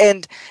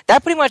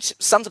that pretty much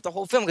sums up the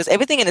whole film because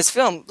everything in this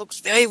film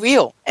looks very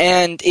real,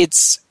 and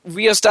it's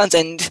real stunts.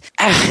 And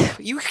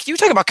you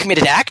talk about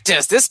committed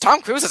actors. This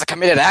Tom Cruise is a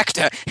committed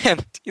actor,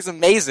 and he's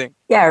amazing.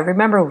 Yeah, I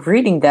remember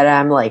reading that, and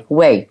I'm like,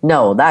 wait,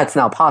 no, that's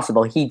not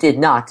possible. He did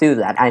not do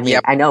that. I mean,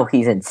 I know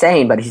he's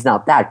insane, but he's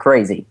not that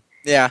crazy.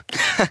 Yeah.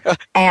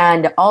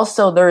 And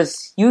also,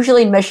 there's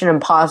usually Mission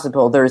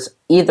Impossible, there's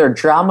either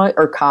drama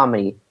or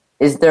comedy.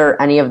 Is there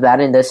any of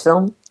that in this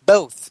film?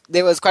 Both.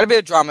 There was quite a bit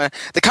of drama.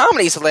 The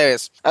comedy is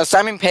hilarious.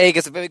 Simon Pegg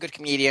is a very good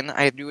comedian.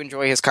 I do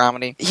enjoy his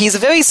comedy.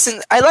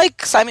 I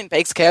like Simon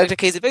Pegg's character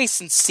because he's a very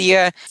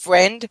sincere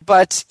friend,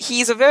 but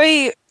he's a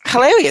very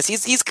hilarious.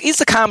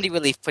 He's a comedy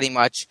relief pretty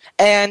much.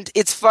 And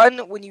it's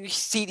fun when you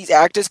see these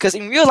actors because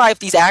in real life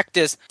these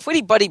actors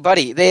pretty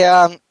buddy. They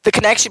the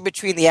connection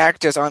between the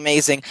actors are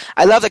amazing.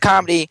 I love the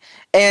comedy,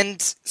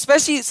 and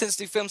especially since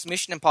the film's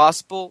Mission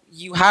Impossible,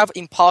 you have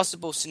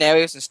impossible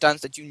scenarios and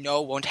stunts that you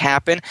know won't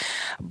happen,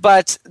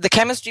 but the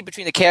chemistry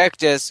between the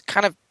characters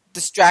kind of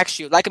distracts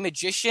you. Like a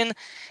magician,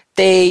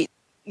 they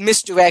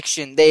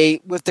misdirection.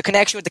 With the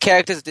connection with the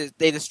characters,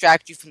 they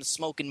distract you from the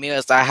smoke and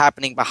mirrors that are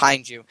happening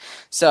behind you.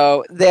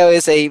 So there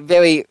is a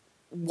very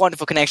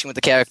wonderful connection with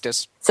the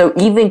characters. So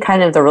even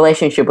kind of the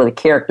relationship with the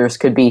characters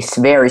could be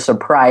very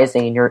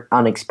surprising and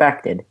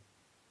unexpected.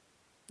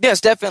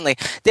 Yes, definitely.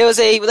 There was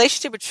a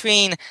relationship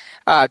between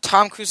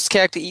Tom Cruise's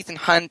character Ethan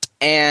Hunt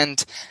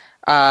and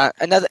oh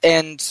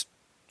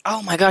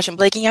my gosh, I'm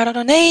blanking out on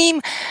her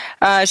name.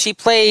 She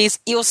plays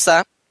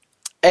Ilsa,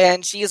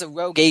 and she is a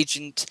rogue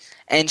agent,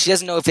 and she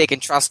doesn't know if they can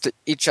trust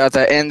each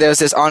other. And there's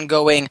this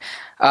ongoing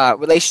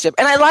relationship,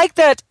 and I like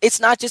that it's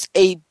not just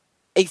a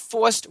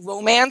forced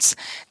romance.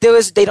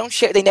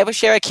 They never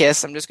share a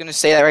kiss. I'm just going to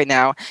say that right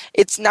now.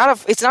 It's not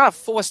a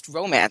forced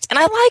romance, and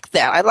I like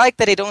that. I like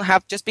that they don't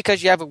have, just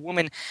because you have a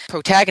woman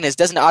protagonist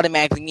doesn't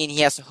automatically mean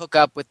he has to hook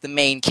up with the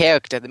main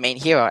character, the main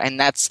hero, and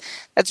that's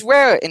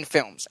rare in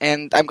films.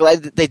 And I'm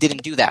glad that they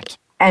didn't do that.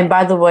 And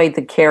by the way,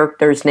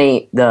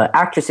 the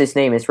actress's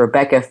name is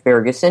Rebecca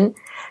Ferguson.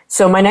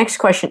 So my next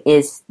question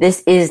is: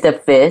 this is the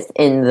 5th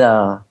in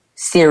the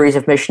series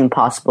of Mission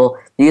Impossible.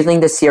 Do you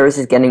think the series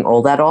is getting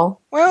old at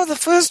all? Well, the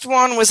first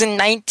one was in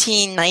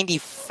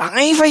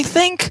 1995, I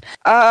think.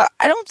 I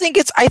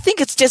think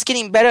it's just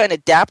getting better and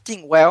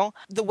adapting well.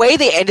 The way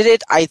they ended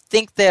it, I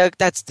think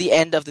that's the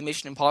end of the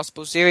Mission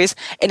Impossible series.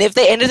 And if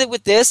they ended it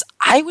with this,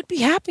 I would be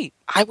happy.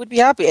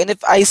 And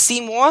if I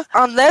see more,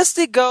 unless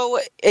they go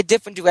a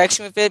different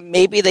direction with it,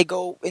 maybe they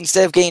go,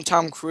 instead of getting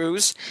Tom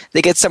Cruise,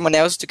 they get someone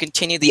else to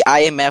continue the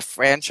IMF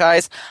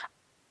franchise.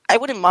 I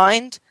wouldn't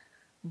mind.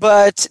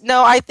 But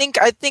no, I think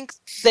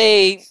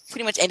they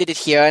pretty much ended it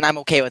here, and I'm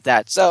okay with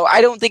that. So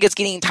I don't think it's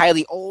getting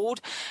entirely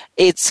old.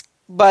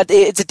 But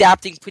it's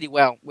adapting pretty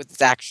well with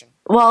its action.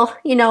 Well,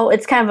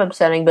 it's kind of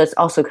upsetting, but it's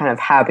also kind of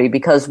happy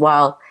because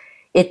while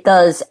it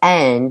does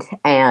end,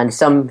 and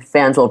some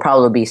fans will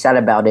probably be sad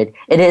about it,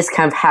 it is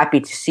kind of happy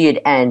to see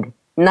it end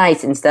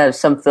nice instead of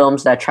some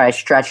films that try to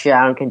stretch it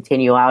out and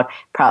continue out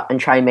and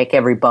try to make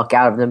every buck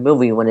out of the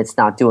movie when it's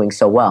not doing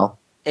so well.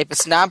 If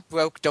it's not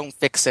broke, don't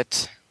fix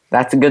it.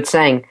 That's a good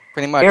saying.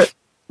 Pretty much.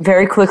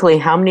 Very quickly,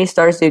 how many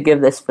stars do you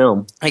give this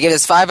film? I give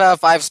this 5 out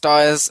of 5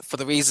 stars for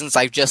the reasons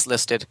I've just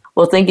listed.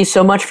 Well, thank you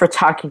so much for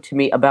talking to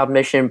me about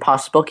Mission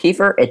Impossible,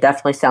 Kiefer. It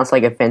definitely sounds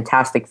like a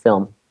fantastic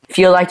film. If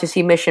you'd like to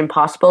see Mission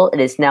Impossible, it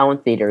is now in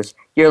theaters.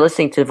 You're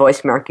listening to the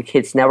Voice America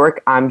Kids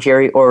Network. I'm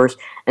Jerry Orrs,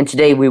 and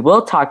today we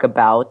will talk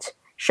about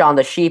Shaun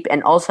the Sheep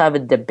and also have a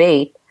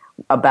debate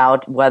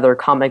about whether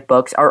comic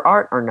books are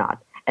art or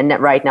not. And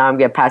right now I'm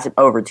going to pass it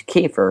over to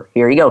Kiefer.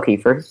 Here you go,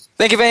 Kiefer.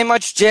 Thank you very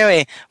much,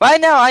 Jerry.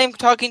 Right now I am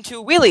talking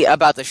to Willie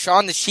about the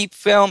Shaun the Sheep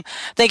film.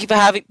 Thank you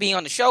for being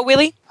on the show,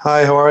 Willie.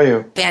 Hi, how are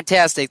you?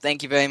 Fantastic.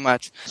 Thank you very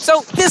much.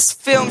 So this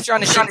film, Shaun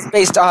the Sheep, is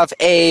based off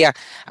a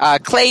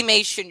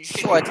claymation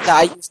short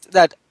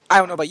that I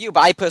don't know about you,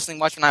 but I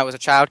personally watched when I was a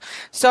child.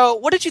 So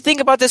what did you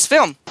think about this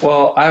film?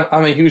 Well,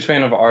 I'm a huge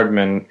fan of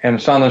Aardman,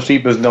 and Shaun the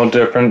Sheep is no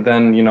different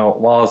than,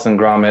 Wallace and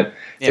Gromit.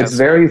 Yes. It's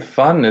very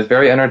fun. It's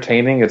very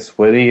entertaining. It's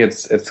witty.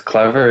 It's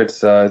clever.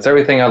 It's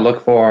everything I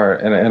look for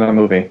in a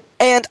movie.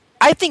 And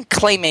I think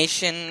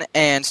claymation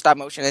and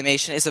stop-motion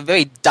animation is a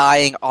very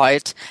dying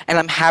art, and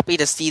I'm happy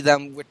to see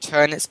them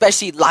return,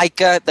 especially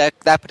Laika.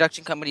 That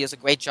production company does a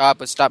great job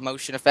with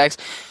stop-motion effects.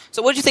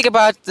 So what do you think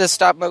about the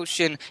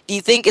stop-motion? Do you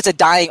think it's a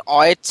dying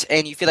art,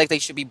 and you feel like they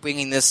should be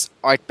bringing this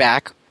art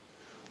back?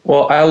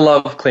 Well, I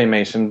love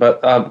claymation,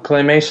 but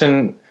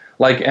claymation,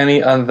 like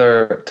any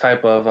other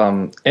type of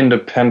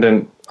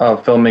independent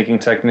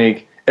filmmaking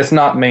technique, it's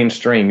not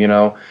mainstream,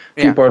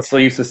 People are so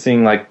used to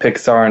seeing like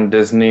Pixar and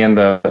Disney and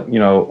the,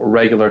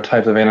 regular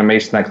types of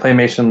animation that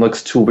claymation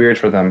looks too weird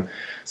for them.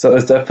 So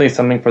it's definitely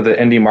something for the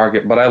indie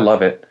market, but I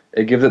love it.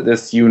 It gives it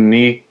this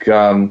unique,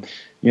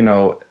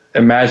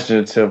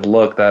 imaginative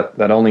look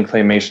that only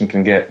claymation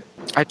can get.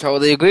 I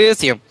totally agree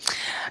with you.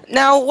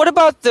 Now, what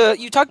about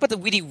you talked about the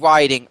witty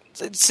writing.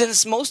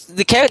 Since most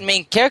the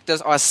main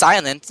characters are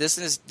silent,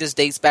 this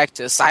dates back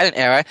to the silent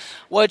era.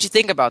 What did you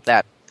think about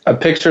that? A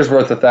picture's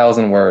worth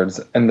 1,000 words,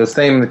 and the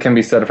same can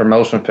be said for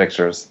motion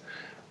pictures.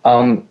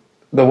 The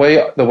way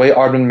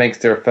Aardman makes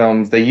their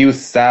films, they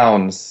use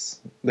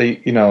sounds. They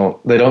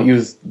don't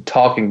use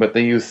talking, but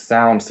they use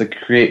sounds to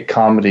create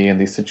comedy in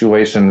these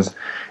situations,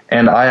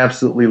 and I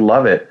absolutely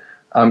love it.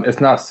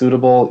 It's not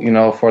suitable,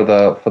 for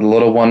the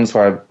little ones who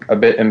are a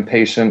bit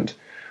impatient,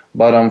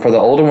 but for the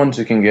older ones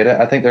who can get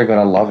it, I think they're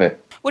going to love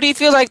it. What do you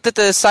feel like that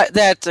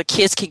the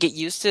kids can get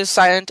used to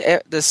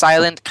the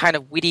silent kind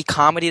of witty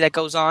comedy that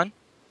goes on?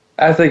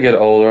 As they get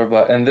older,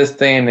 but in this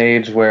day and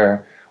age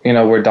where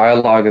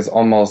dialogue is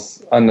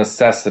almost a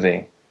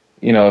necessity,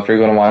 if you're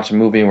going to watch a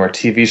movie where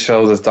TV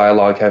shows is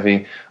dialogue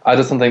heavy, I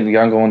just don't think the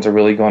younger ones are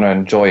really going to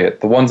enjoy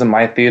it. The ones in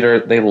my theater,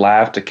 they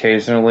laughed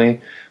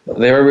occasionally, but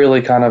they were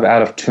really kind of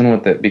out of tune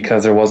with it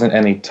because there wasn't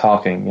any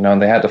talking,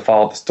 and they had to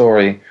follow the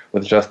story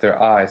with just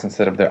their eyes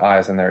instead of their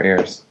eyes and their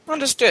ears.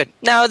 Understood.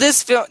 Now,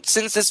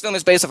 since this film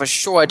is based off a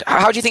short,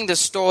 how do you think the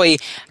story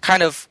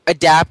kind of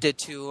adapted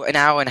to an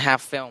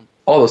hour-and-a-half film?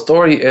 Oh, the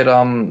story,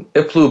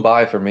 it flew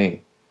by for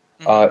me.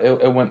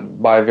 Mm-hmm. It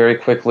went by very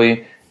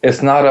quickly.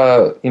 It's not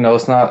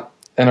it's not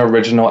an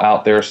original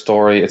out there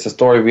story. It's a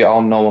story we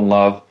all know and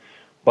love.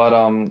 But,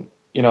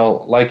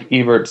 like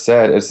Ebert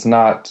said, it's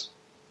not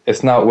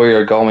where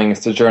you're going,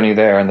 it's the journey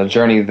there. And the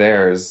journey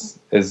there is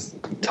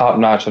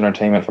top-notch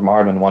entertainment from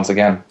Aardman once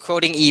again.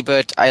 Quoting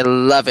Ebert, I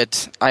love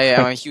it. I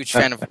am a huge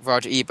fan of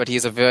Roger Ebert.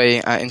 He's a very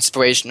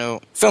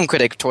inspirational film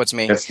critic towards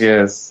me. Yes, he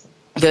is.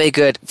 Very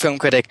good film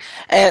critic.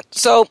 And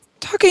so,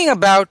 talking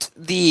about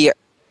the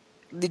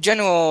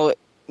general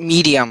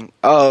medium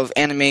of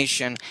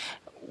animation,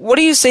 what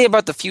do you say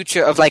about the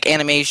future of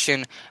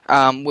animation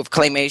with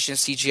claymation,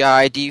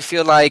 CGI? Do you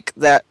feel like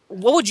that?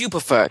 What would you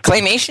prefer,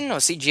 claymation or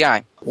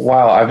CGI?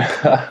 Wow,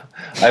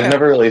 I've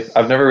never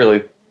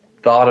really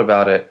thought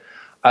about it.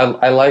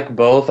 I like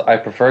both. I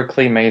prefer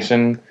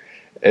claymation.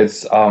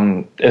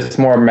 It's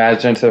more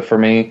imaginative for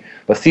me.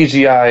 But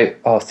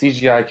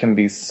CGI can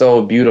be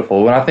so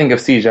beautiful. When I think of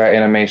CGI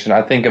animation,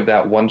 I think of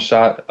that one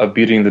shot of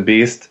Beauty and the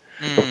Beast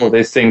before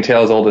they sing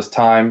Tales Old as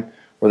Time,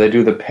 where they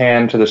do the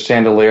pan to the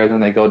chandelier, then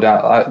they go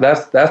down.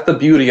 That's the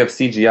beauty of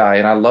CGI,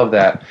 and I love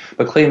that.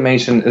 But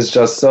claymation is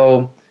just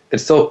so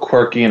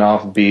quirky and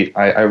offbeat.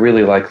 I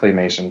really like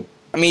claymation.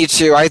 Me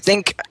too. I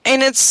think,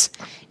 and it's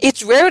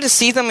rare to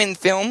see them in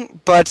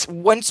film, but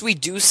once we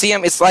do see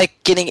them, it's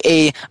like getting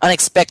a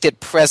unexpected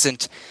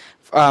present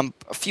a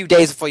few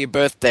days before your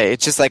birthday.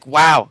 It's just like,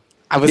 wow,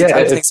 I wasn't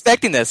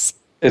expecting this.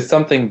 It's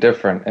something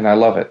different, and I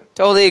love it.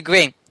 Totally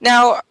agree.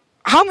 Now,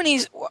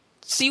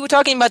 so you were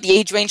talking about the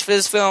age range for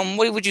this film.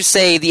 What would you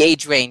say the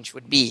age range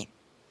would be?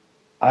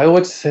 I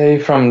would say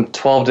from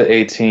 12 to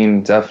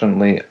 18,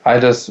 definitely.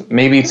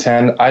 Maybe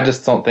 10. I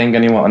just don't think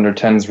anyone under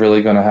 10 is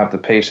really going to have the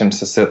patience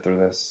to sit through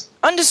this.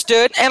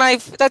 Understood, and I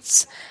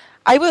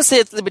will say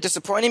it's a little bit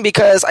disappointing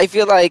because I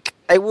feel like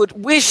I would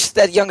wish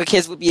that younger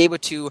kids would be able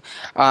to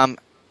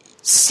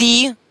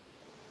see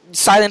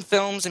silent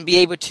films and be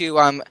able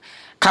to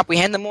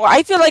comprehend them more.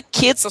 I feel like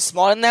kids are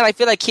smarter than that. I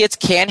feel like kids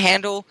can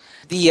handle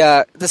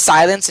the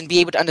silence and be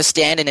able to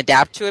understand and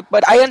adapt to it.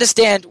 But I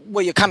understand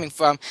where you're coming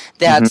from,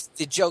 that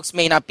the jokes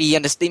may not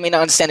they may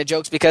not understand the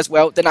jokes because,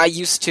 well, they're not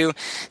used to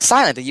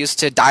silent. They're used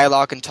to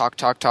dialogue and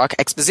talk,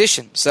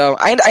 exposition. So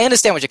I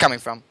understand where you're coming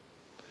from.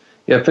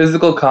 Yeah,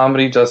 physical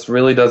comedy just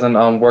really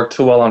doesn't work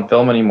too well on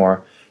film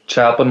anymore.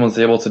 Chaplin was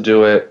able to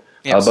do it.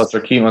 Yes.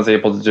 Buster Keaton was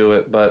able to do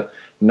it. But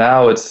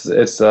now it's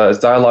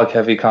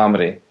dialogue-heavy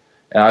comedy.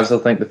 And I also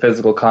think the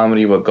physical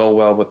comedy would go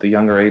well with the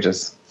younger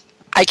ages.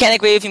 I can't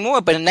agree with you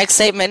more, but in the next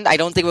segment, I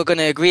don't think we're going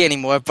to agree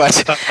anymore,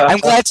 but I'm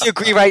glad you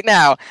agree right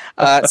now.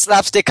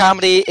 Slapstick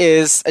comedy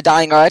is a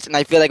dying art, and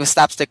I feel like if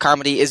slapstick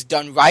comedy is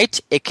done right,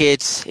 it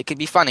could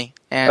be funny.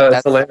 And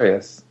that's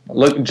hilarious.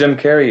 Look, Jim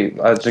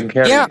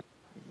Carrey.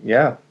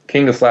 Yeah,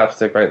 king of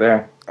slapstick right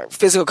there.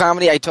 Physical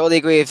comedy, I totally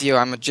agree with you.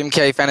 I'm a Jim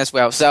Carrey fan as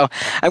well, so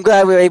I'm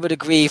glad we were able to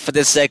agree for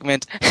this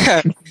segment.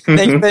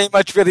 Thank you very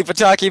much, really, for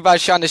talking about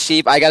Shaun the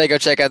Sheep. I got to go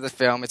check out the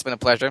film. It's been a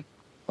pleasure.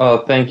 Oh,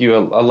 thank you.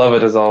 I love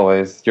it as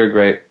always. You're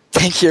great.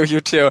 Thank you. You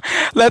too.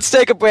 Let's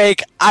take a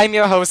break. I'm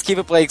your host,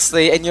 Keefer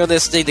Blakesley, and you're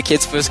listening to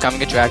Kids First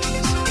Coming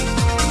Attractions.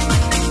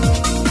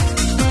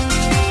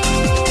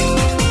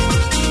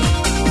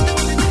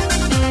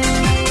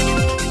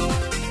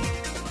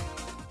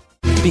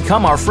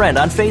 Become our friend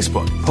on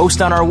Facebook.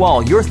 Post on our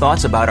wall your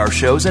thoughts about our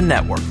shows and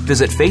network.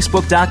 Visit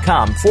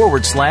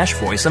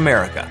facebook.com/Voice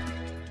America.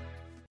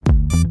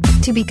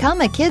 To become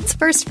a Kids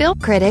First Film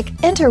Critic,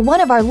 enter one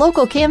of our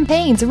local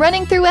campaigns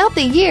running throughout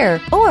the year,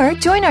 or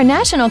join our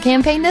national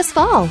campaign this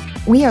fall.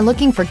 We are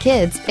looking for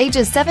kids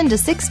ages 7 to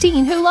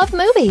 16 who love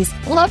movies,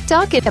 love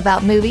talking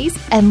about movies,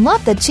 and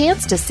love the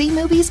chance to see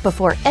movies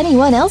before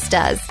anyone else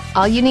does.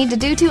 All you need to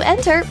do to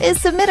enter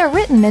is submit a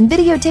written and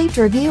videotaped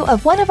review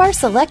of one of our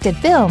selected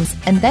films,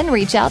 and then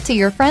reach out to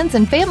your friends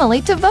and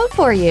family to vote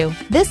for you.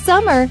 This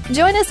summer,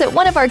 join us at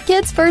one of our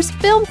Kids First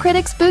Film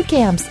Critics boot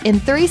camps in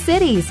 3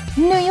 cities,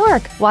 New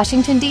York,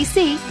 Washington,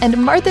 D.C., and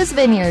Martha's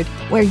Vineyard,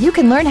 where you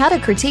can learn how to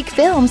critique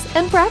films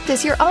and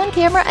practice your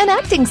on-camera and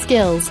acting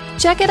skills.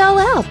 Check it all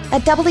out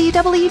at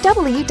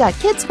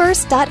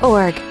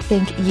www.kidsfirst.org.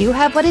 Think you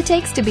have what it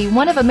takes to be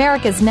one of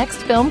America's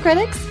next film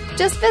critics?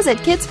 Just visit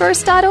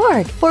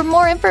kidsfirst.org for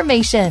more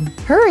information.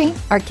 Hurry!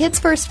 Our Kids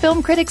First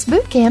Film Critics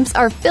boot camps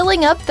are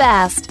filling up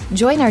fast.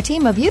 Join our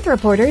team of youth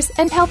reporters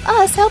and help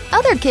us help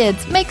other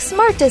kids make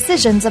smart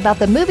decisions about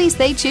the movies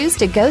they choose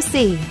to go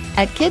see.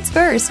 At Kids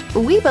First,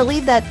 we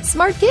believe that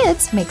smart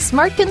kids make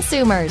smart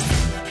consumers.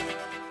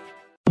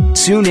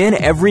 Tune in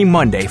every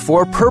Monday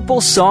for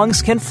Purple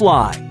Songs Can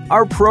Fly.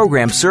 Our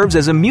program serves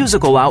as a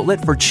musical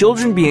outlet for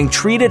children being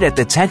treated at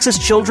the Texas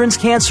Children's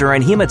Cancer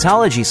and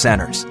Hematology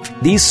Centers.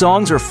 These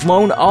songs are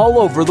flown all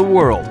over the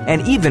world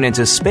and even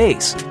into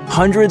space.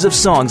 Hundreds of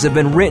songs have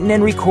been written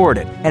and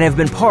recorded and have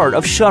been part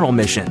of shuttle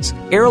missions,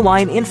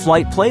 airline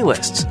in-flight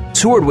playlists,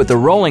 toured with the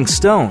Rolling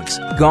Stones,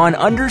 gone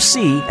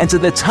undersea and to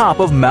the top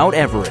of Mount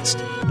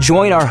Everest.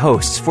 Join our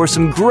hosts for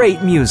some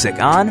great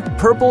music on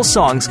Purple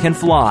Songs Can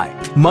Fly,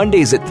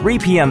 Mondays at 3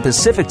 p.m.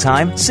 Pacific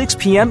Time, 6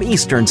 p.m.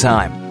 Eastern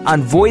Time,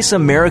 on Voice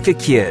America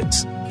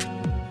Kids.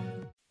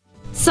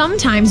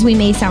 Sometimes we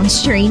may sound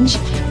strange,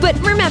 but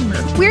remember,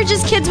 we're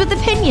just kids with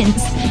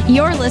opinions.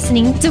 You're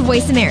listening to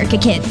Voice America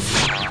Kids.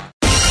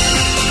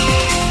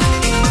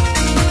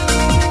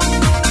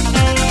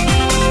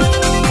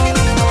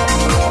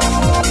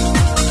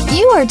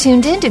 You are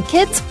tuned in to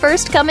Kids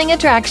First Coming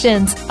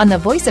Attractions on the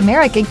Voice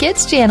America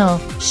Kids channel.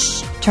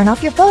 Shh, turn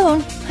off your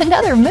phone.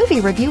 Another movie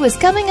review is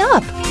coming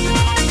up.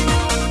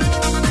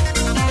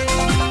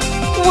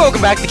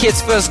 Welcome back to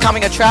Kids First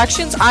Coming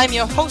Attractions. I'm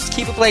your host,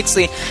 Keefer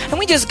Blakesley, and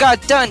we just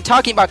got done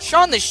talking about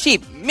Shaun the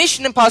Sheep,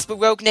 Mission Impossible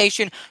Rogue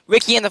Nation,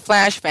 Ricky and the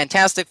Flash,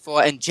 Fantastic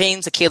Four, and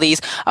James Achilles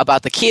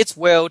about the Kids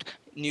World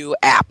new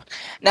app.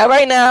 Now,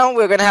 right now,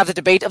 we're going to have the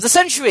debate of the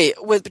century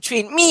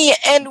between me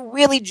and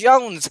Willie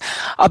Jones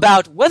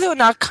about whether or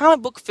not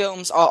comic book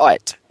films are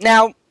art.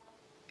 Now,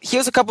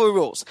 here's a couple of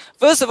rules.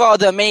 First of all,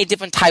 there are many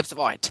different types of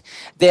art.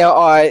 There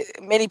are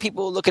many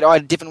people look at art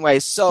in different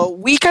ways. So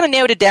we kind of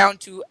narrowed it down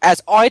to as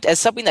art as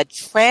something that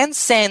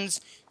transcends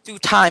through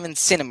time and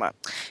cinema.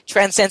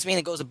 Transcends meaning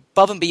it goes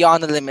above and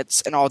beyond the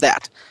limits and all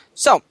that.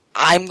 So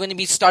I'm going to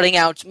be starting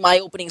out my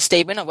opening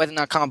statement on whether or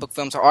not comic book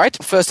films are art.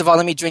 First of all,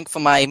 let me drink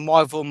from my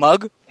Marvel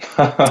mug.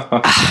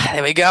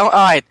 There we go. All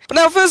right. But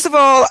now, first of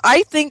all,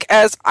 I think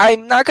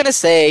I'm not going to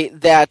say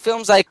that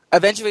films like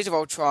Avengers of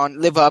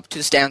Ultron live up to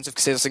the standards of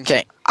Citizen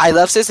Kane. I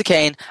love Citizen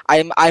Kane. I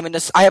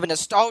have a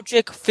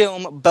nostalgic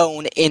film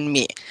bone in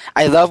me.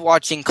 I love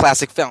watching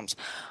classic films.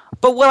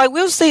 But what I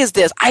will say is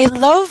this. I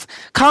love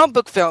comic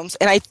book films,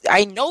 and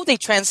I know they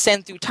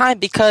transcend through time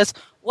because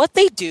what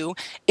they do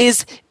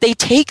is they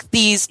take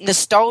these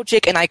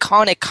nostalgic and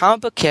iconic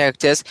comic book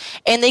characters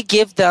and they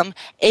give them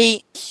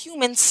a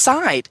human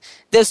side.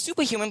 They're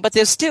superhuman, but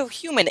they're still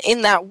human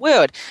in that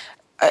world.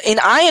 In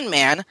Iron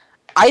Man,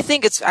 I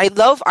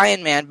love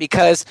Iron Man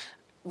because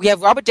we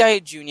have Robert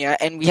Downey Jr.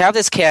 and we have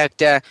this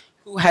character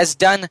who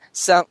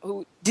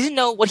didn't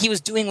know what he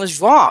was doing was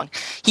wrong.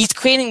 He's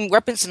creating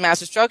weapons of mass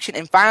destruction,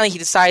 and finally he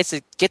decides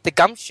to get the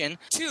gumption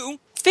to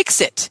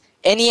fix it.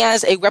 And he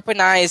has a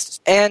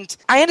weaponized, and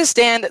I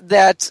understand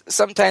that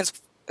sometimes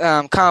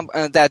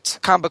that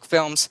comic book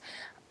films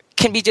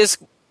can be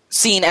just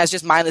seen as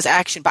just mindless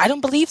action, but I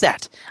don't believe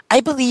that. I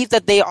believe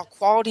that they are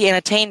quality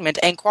entertainment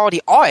and quality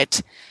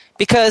art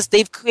because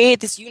they've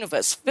created this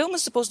universe. Film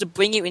is supposed to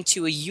bring you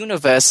into a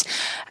universe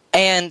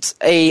and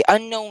a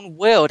unknown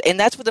world, and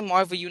that's what the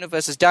Marvel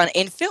Universe has done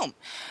in film.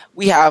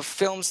 We have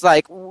films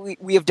like,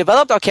 we have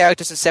developed our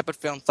characters in separate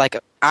films like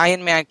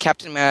Iron Man,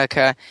 Captain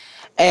America,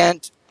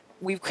 and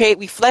we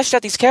fleshed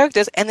out these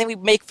characters, and then we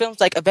make films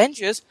like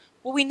Avengers,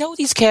 where we know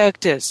these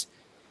characters.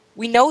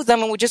 We know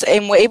them,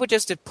 and we're able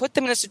just to put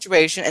them in a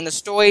situation, and the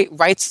story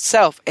writes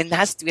itself, and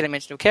that's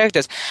three-dimensional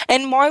characters.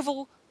 And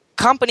Marvel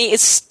Company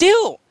is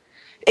still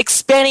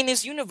expanding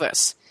this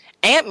universe.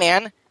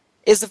 Ant-Man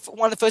is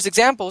one of the first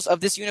examples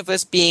of this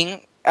universe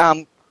being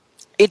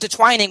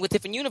intertwining with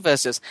different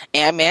universes,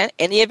 Ant-Man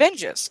and the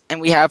Avengers. And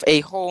we have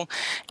a whole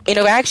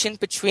interaction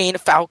between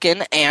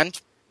Falcon and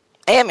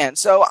Ant-Man.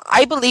 So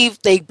I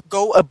believe they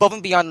go above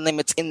and beyond the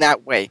limits in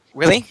that way.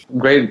 Really?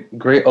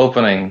 Great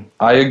opening.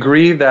 I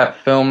agree that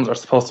films are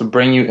supposed to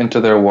bring you into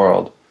their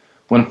world.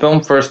 When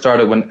film first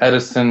started, when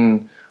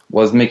Edison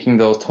was making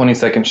those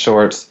 20-second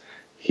shorts,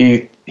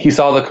 he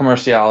saw the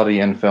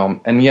commerciality in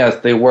film. And yes,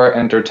 they were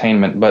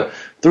entertainment, but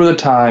through the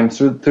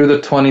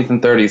 20s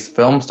and 30s,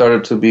 film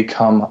started to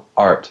become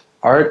art.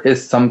 Art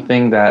is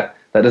something that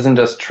doesn't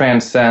just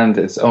transcend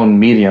its own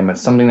medium.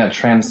 It's something that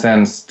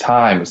transcends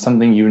time. It's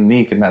something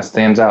unique and that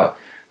stands out.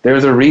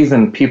 There's a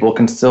reason people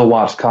can still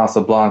watch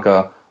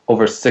Casablanca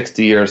over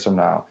 60 years from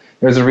now.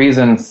 There's a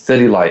reason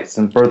City Lights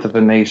and Birth of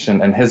a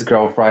Nation and His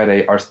Girl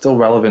Friday are still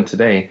relevant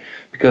today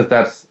because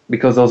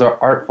those are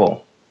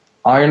artful.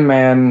 Iron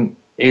Man,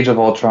 Age of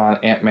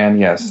Ultron, Ant-Man,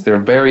 yes, they're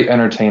very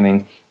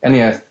entertaining. And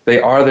yes, they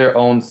are their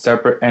own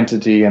separate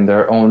entity in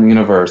their own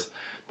universe.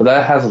 But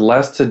that has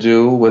less to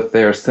do with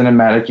their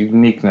cinematic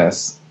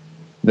uniqueness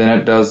than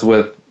it does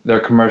with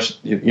their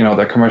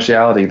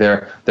commerciality,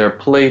 their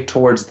play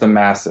towards the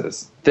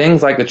masses.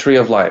 Things like the Tree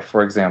of Life,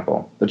 for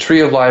example. The Tree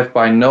of Life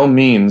by no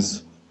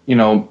means,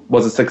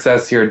 was a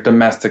success here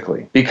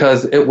domestically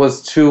because it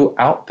was too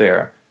out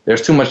there.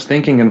 There's too much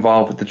thinking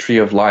involved with the Tree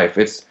of Life.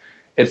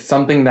 It's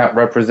something that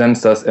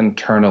represents us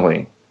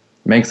internally,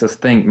 makes us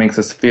think, makes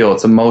us feel.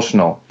 It's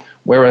emotional.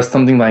 Whereas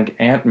something like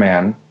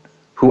Ant-Man,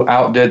 who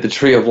outdid the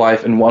Tree of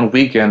Life in one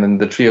weekend and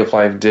the Tree of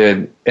Life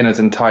did in its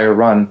entire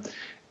run,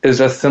 is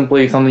just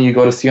simply something you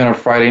go to see on a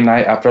Friday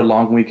night after a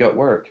long week at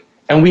work.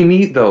 And we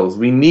need those.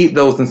 We need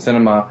those in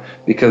cinema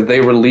because they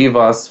relieve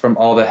us from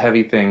all the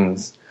heavy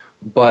things.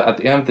 But at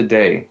the end of the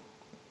day,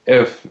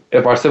 if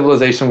our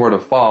civilization were to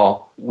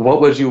fall,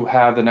 what would you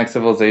have the next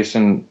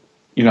civilization,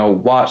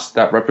 watch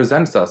that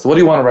represents us? What do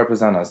you want to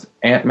represent us,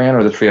 Ant-Man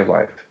or the Tree of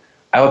Life?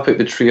 I would pick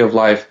the Tree of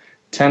Life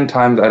 10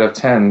 times out of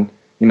 10,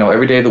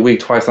 every day of the week,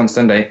 twice on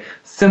Sunday,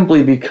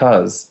 simply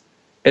because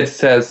it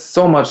says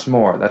so much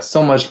more. That's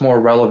so much more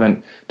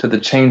relevant to the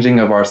changing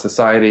of our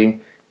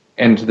society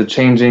and to the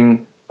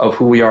changing of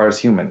who we are as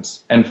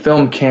humans. And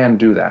film can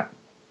do that.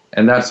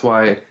 And that's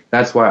why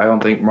I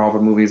don't think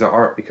Marvel movies are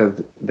art,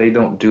 because they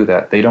don't do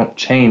that. They don't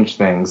change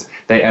things.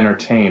 They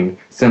entertain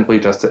simply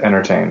just to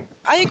entertain.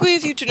 I agree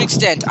with you to an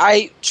extent.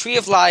 Tree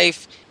of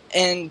Life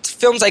and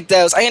films like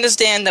those, I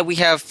understand that we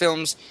have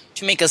films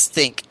to make us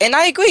think. And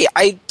I agree.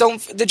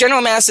 The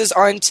general masses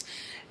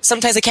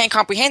sometimes they can't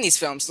comprehend these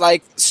films.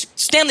 Like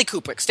Stanley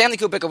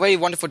Kubrick, a very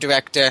wonderful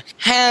director,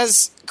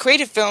 has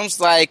created films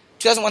like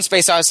 2001: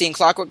 Space Odyssey and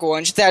Clockwork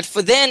Orange that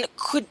for then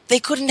they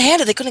couldn't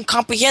handle, they couldn't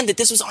comprehend that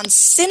this was on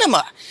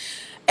cinema.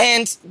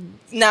 And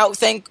now,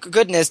 thank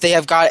goodness, they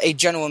have got a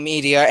general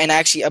media and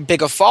actually a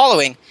bigger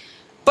following.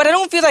 But I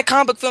don't feel like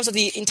comic book films are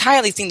the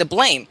entirely thing to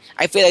blame.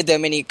 I feel like there are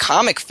many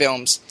comic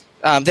films,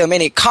 there are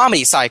many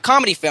comedy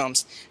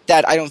films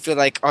that I don't feel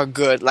like are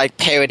good, like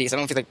parodies. I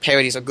don't feel like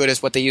parodies are good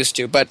as what they used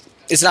to. But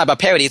it's not about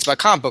parody, it's about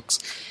comic books.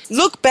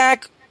 Look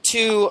back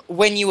to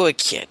when you were a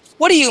kid.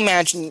 What do you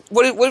imagine?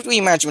 What do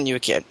you imagine when you were a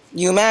kid?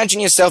 You imagine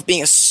yourself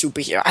being a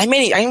superhero. I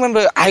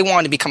remember I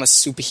wanted to become a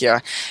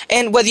superhero.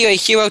 And whether you're a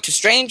hero to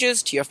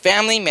strangers, to your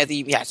family, maybe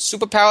you had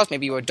superpowers,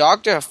 maybe you were a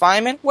doctor, a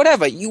fireman,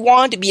 whatever. You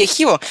wanted to be a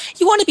hero.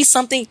 You want to be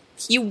something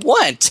you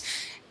want.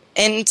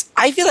 And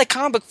I feel like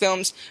comic book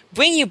films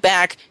bring you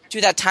back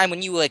to that time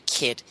when you were a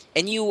kid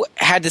and you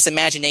had this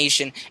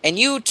imagination and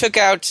you took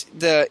out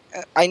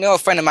I know a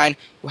friend of mine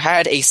who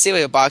had a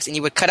cereal box and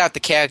you would cut out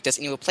the characters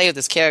and you would play with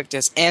those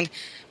characters. And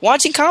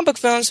watching comic book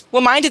films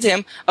reminded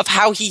him of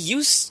how he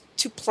used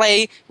to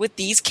play with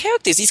these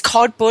characters, these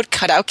cardboard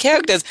cutout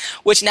characters,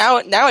 which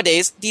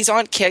nowadays these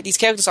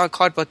characters aren't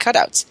cardboard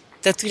cutouts.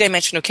 They're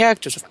three-dimensional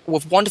characters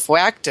with wonderful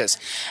actors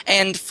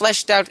and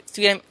fleshed out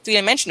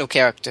three-dimensional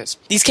characters.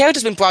 These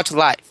characters have been brought to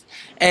life.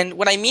 And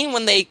what I mean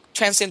when they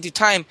transcend through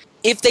time,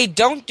 if they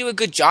don't do a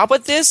good job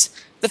with this,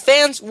 the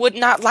fans would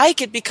not like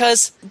it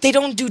because they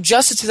don't do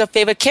justice to their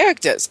favorite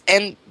characters.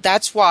 And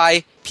that's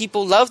why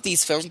people love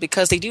these films,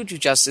 because they do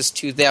justice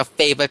to their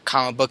favorite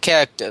comic book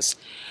characters.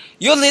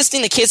 You're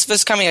listening to Kids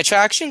First Coming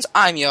Attractions.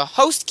 I'm your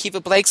host,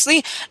 Kiefer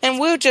Blakesley, and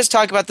we'll just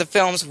talk about the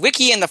films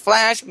Ricky and the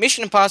Flash,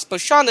 Mission Impossible,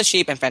 Shaun the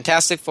Sheep, and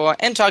Fantastic Four,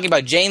 and talking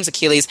about James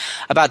Achilles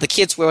about the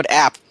Kids World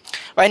app.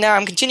 Right now,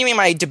 I'm continuing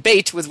my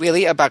debate with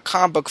Willie about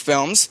comic book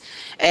films,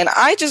 and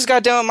I just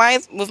got done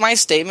with my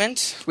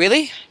statement.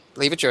 Willie, I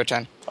believe it's your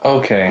turn.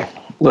 Okay.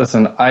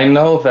 Listen, I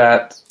know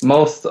that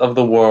most of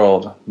the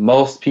world,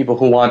 most people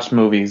who watch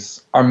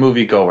movies are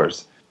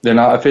moviegoers. They're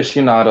not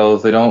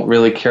aficionados. They don't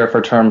really care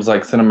for terms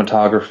like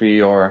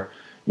cinematography or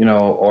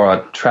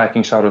a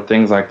tracking shot or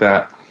things like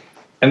that.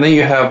 And then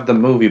you have the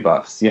movie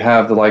buffs. You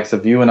have the likes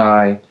of you and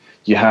I.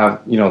 You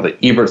have, the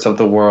Eberts of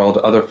the world,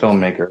 other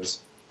filmmakers.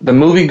 The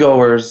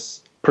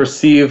moviegoers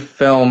perceive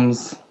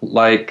films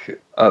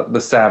like The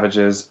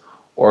Savages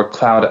or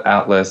Cloud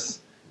Atlas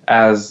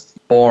as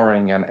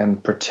boring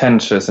and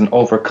pretentious and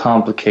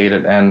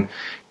overcomplicated and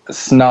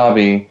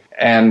snobby.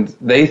 And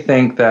they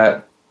think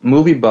that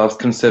movie buffs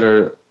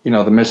consider,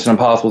 the Mission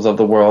Impossibles of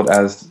the world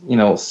as,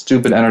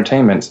 stupid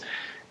entertainment.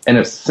 And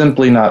it's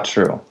simply not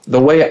true. The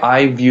way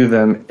I view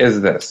them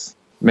is this.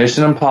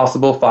 Mission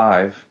Impossible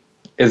 5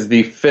 is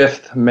the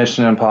 5th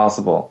Mission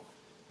Impossible.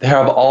 There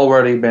have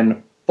already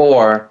been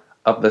 4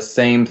 of the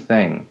same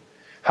thing.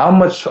 How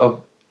much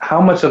of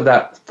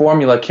that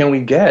formula can we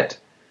get?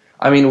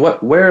 I mean,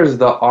 where is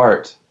the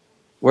art?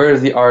 Where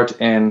is the art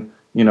in,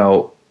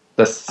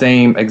 the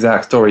same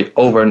exact story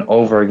over and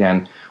over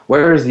again?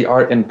 Where is the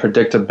art in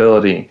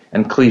predictability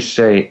and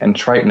cliche and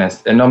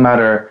triteness? And no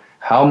matter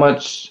how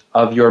much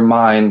of your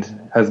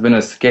mind has been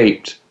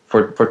escaped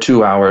for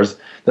 2 hours,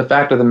 the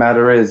fact of the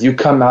matter is you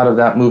come out of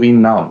that movie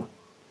numb.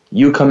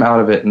 You come out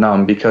of it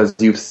numb because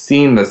you've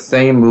seen the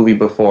same movie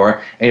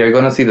before and you're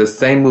going to see the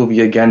same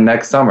movie again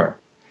next summer.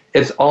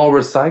 It's all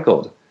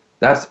recycled.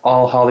 That's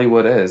all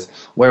Hollywood is.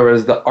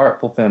 Whereas the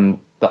artful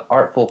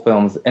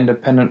films,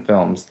 independent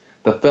films,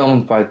 the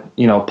films by,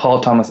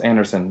 Paul Thomas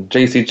Anderson,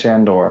 J.C.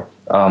 Chandor,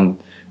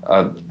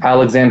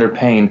 Alexander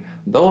Payne,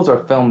 those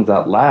are films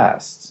that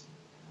last.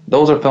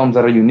 Those are films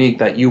that are unique,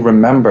 that you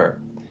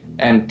remember.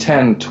 And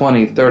 10,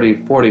 20,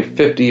 30, 40,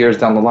 50 years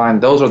down the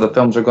line, those are the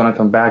films you're going to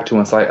come back to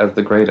and cite as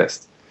the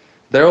greatest.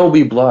 There Will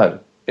Be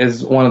Blood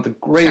is one of the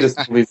greatest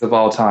movies of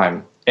all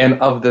time and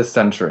of this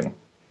century.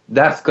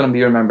 That's going to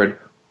be remembered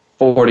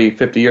 40,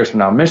 50 years from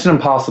now. Mission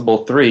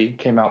Impossible 3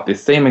 came out the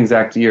same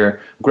exact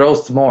year,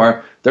 grossed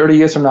more. 30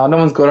 years from now, no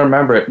one's going to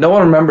remember it. No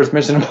one remembers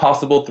Mission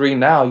Impossible 3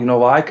 now. You know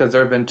why? Because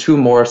there have been 2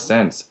 more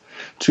since.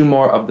 2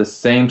 more of the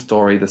same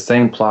story, the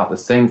same plot, the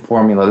same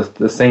formula,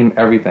 the same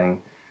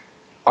everything.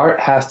 Art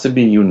has to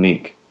be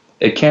unique.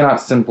 It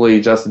cannot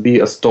simply just be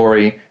a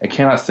story. It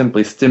cannot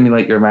simply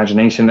stimulate your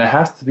imagination. It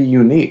has to be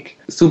unique.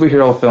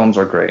 Superhero films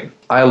are great.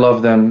 I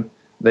love them.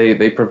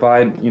 They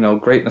provide,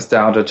 great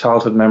nostalgia,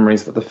 childhood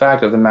memories. But the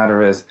fact of the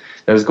matter is,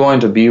 there's going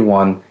to be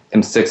one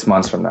in 6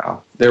 months from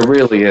now. There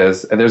really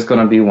is. And there's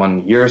going to be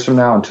one years from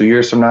now, and 2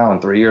 years from now,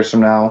 and 3 years from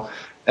now.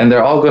 And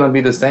they're all going to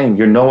be the same.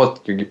 You know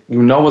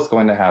what's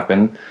going to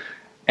happen.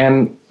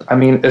 And, I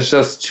mean, it's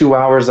just 2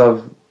 hours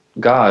of,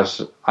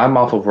 gosh, I'm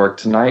off of work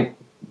tonight.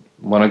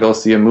 Want to go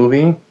see a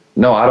movie?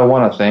 No, I don't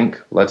want to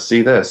think. Let's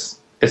see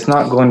this. It's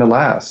not going to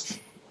last.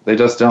 They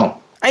just don't.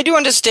 I do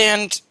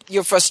understand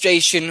your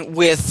frustration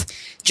with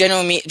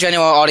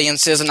general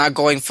audiences and not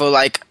going for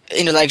like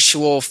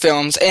intellectual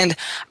films, and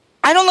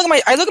I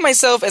look at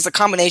myself as a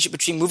combination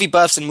between movie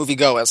buffs and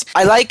moviegoers.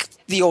 I like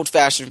the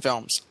old-fashioned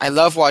films. I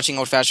love watching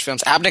old-fashioned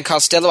films. Abbott and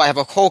Costello, I have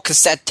a whole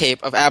cassette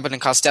tape of Abbott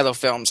and Costello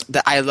films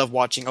that I love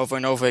watching over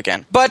and over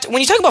again. But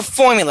when you talk about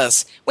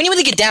formulas, when you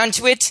really get down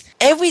to it,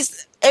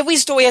 every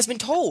story has been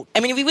told. I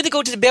mean, if we really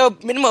go to the bare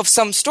minimum of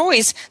some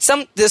stories,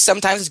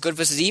 sometimes it's good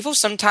versus evil,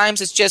 sometimes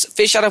it's just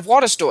fish out of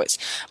water stories.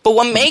 But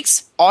what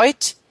makes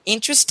art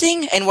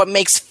interesting and what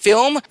makes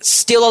film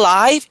still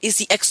alive is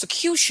the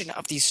execution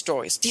of these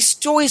stories. These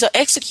stories are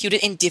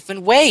executed in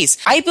different ways.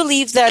 I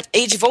believe that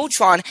Age of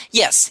Ultron,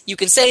 yes, you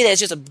can say that it's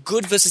just a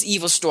good versus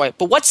evil story,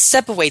 but what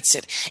separates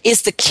it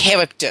is the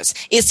characters,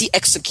 is the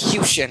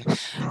execution.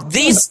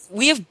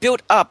 We have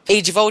built up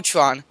Age of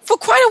Ultron for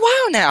quite a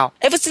while now.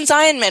 Ever since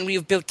Iron Man, we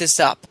have built this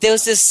up.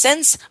 There's this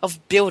sense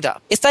of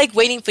build-up. It's like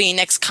waiting for your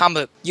next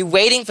comic. You're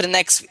waiting for the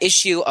next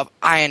issue of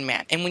Iron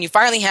Man, and when you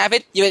finally have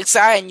it, you're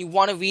excited and you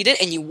want to read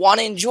it and you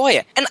want to enjoy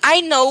it. And I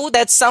know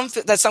that some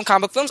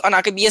comic films are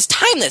not going to be as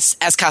timeless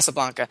as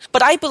Casablanca,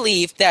 but I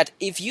believe that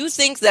if you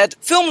think that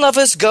film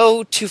lovers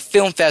go to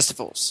film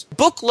festivals,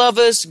 book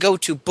lovers go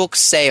to book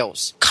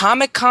sales,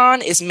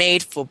 Comic-Con is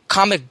made for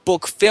comic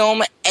book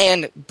film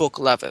and book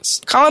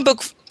lovers. Comic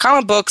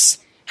books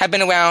have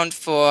been around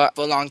for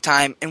a long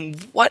time, and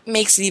what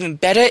makes it even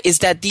better is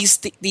that these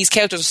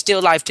characters are still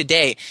alive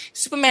today.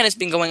 Superman has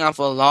been going on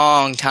for a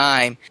long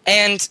time,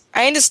 and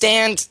I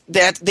understand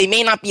that they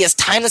may not be as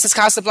timeless as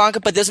Casablanca,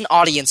 but there's an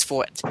audience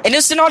for it. And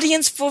there's an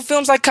audience for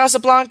films like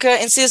Casablanca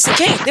and Citizen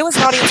Kane. There was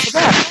an audience for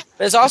that. But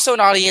there's also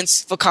an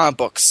audience for comic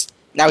books.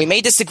 Now, we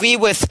may disagree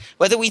with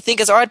whether we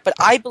think it's art, but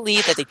I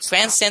believe that they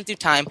transcend through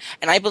time,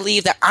 and I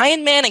believe that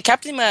Iron Man and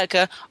Captain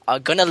America are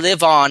going to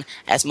live on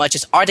as much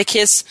as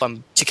Articus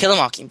from To Kill a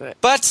Mockingbird.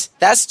 But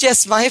that's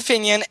just my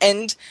opinion,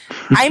 and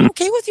I'm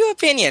okay with your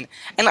opinion.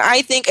 And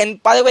I think,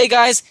 and by the way,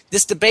 guys,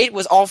 this debate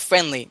was all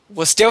friendly.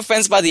 We're still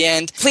friends by the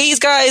end. Please,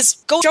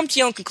 guys, go jump to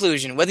your own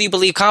conclusion, whether you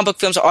believe comic book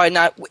films are art or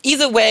not.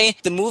 Either way,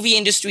 the movie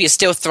industry is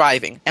still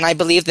thriving, and I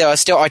believe there are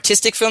still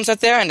artistic films out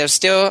there, and there's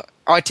still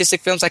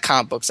artistic films like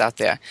comic books out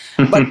there.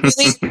 But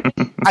really,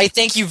 I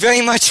thank you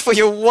very much for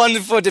your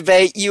wonderful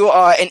debate. You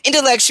are an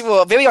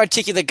intellectual, very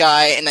articulate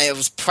guy, and I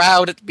was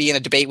proud to be in a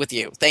debate with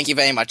you. Thank you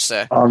very much,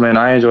 sir. Oh, man,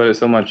 I enjoyed it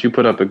so much. You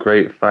put up a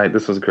great fight.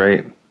 This was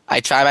great. I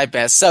try my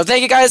best. So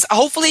thank you guys.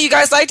 Hopefully you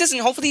guys liked this, and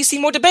hopefully you see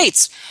more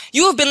debates.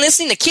 You have been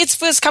listening to Kids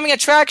First Coming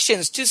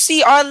Attractions. To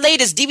see our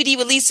latest DVD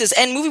releases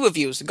and movie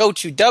reviews, go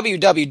to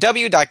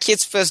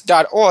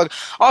www.kidsfirst.org.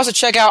 Also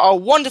check out our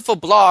wonderful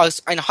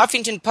blogs on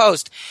Huffington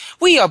Post.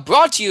 We are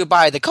brought to you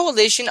by the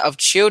Coalition of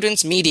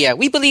Children's Media.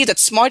 We believe that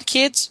smart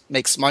kids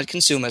make smart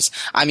consumers.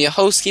 I'm your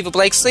host, Kiva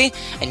Blakesley,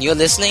 and you're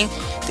listening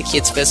to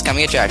Kids First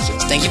Coming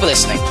Attractions. Thank you for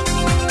listening.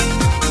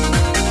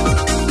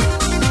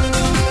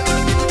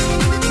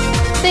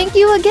 Thank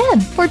you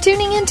again for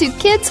tuning in to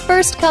Kids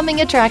First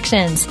Coming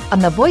Attractions on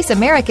the Voice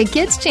America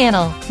Kids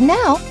channel.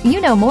 Now you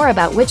know more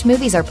about which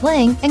movies are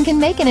playing and can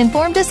make an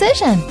informed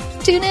decision.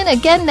 Tune in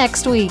again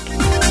next week.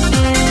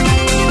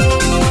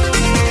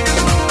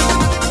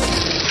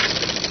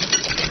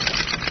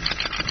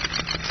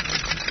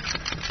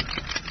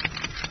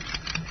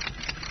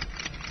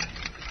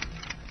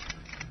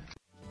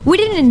 We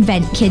didn't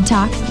invent Kid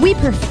Talk, we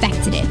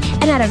perfected it,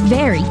 and at a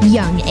very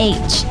young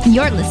age.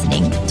 You're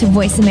listening to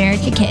Voice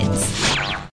America Kids.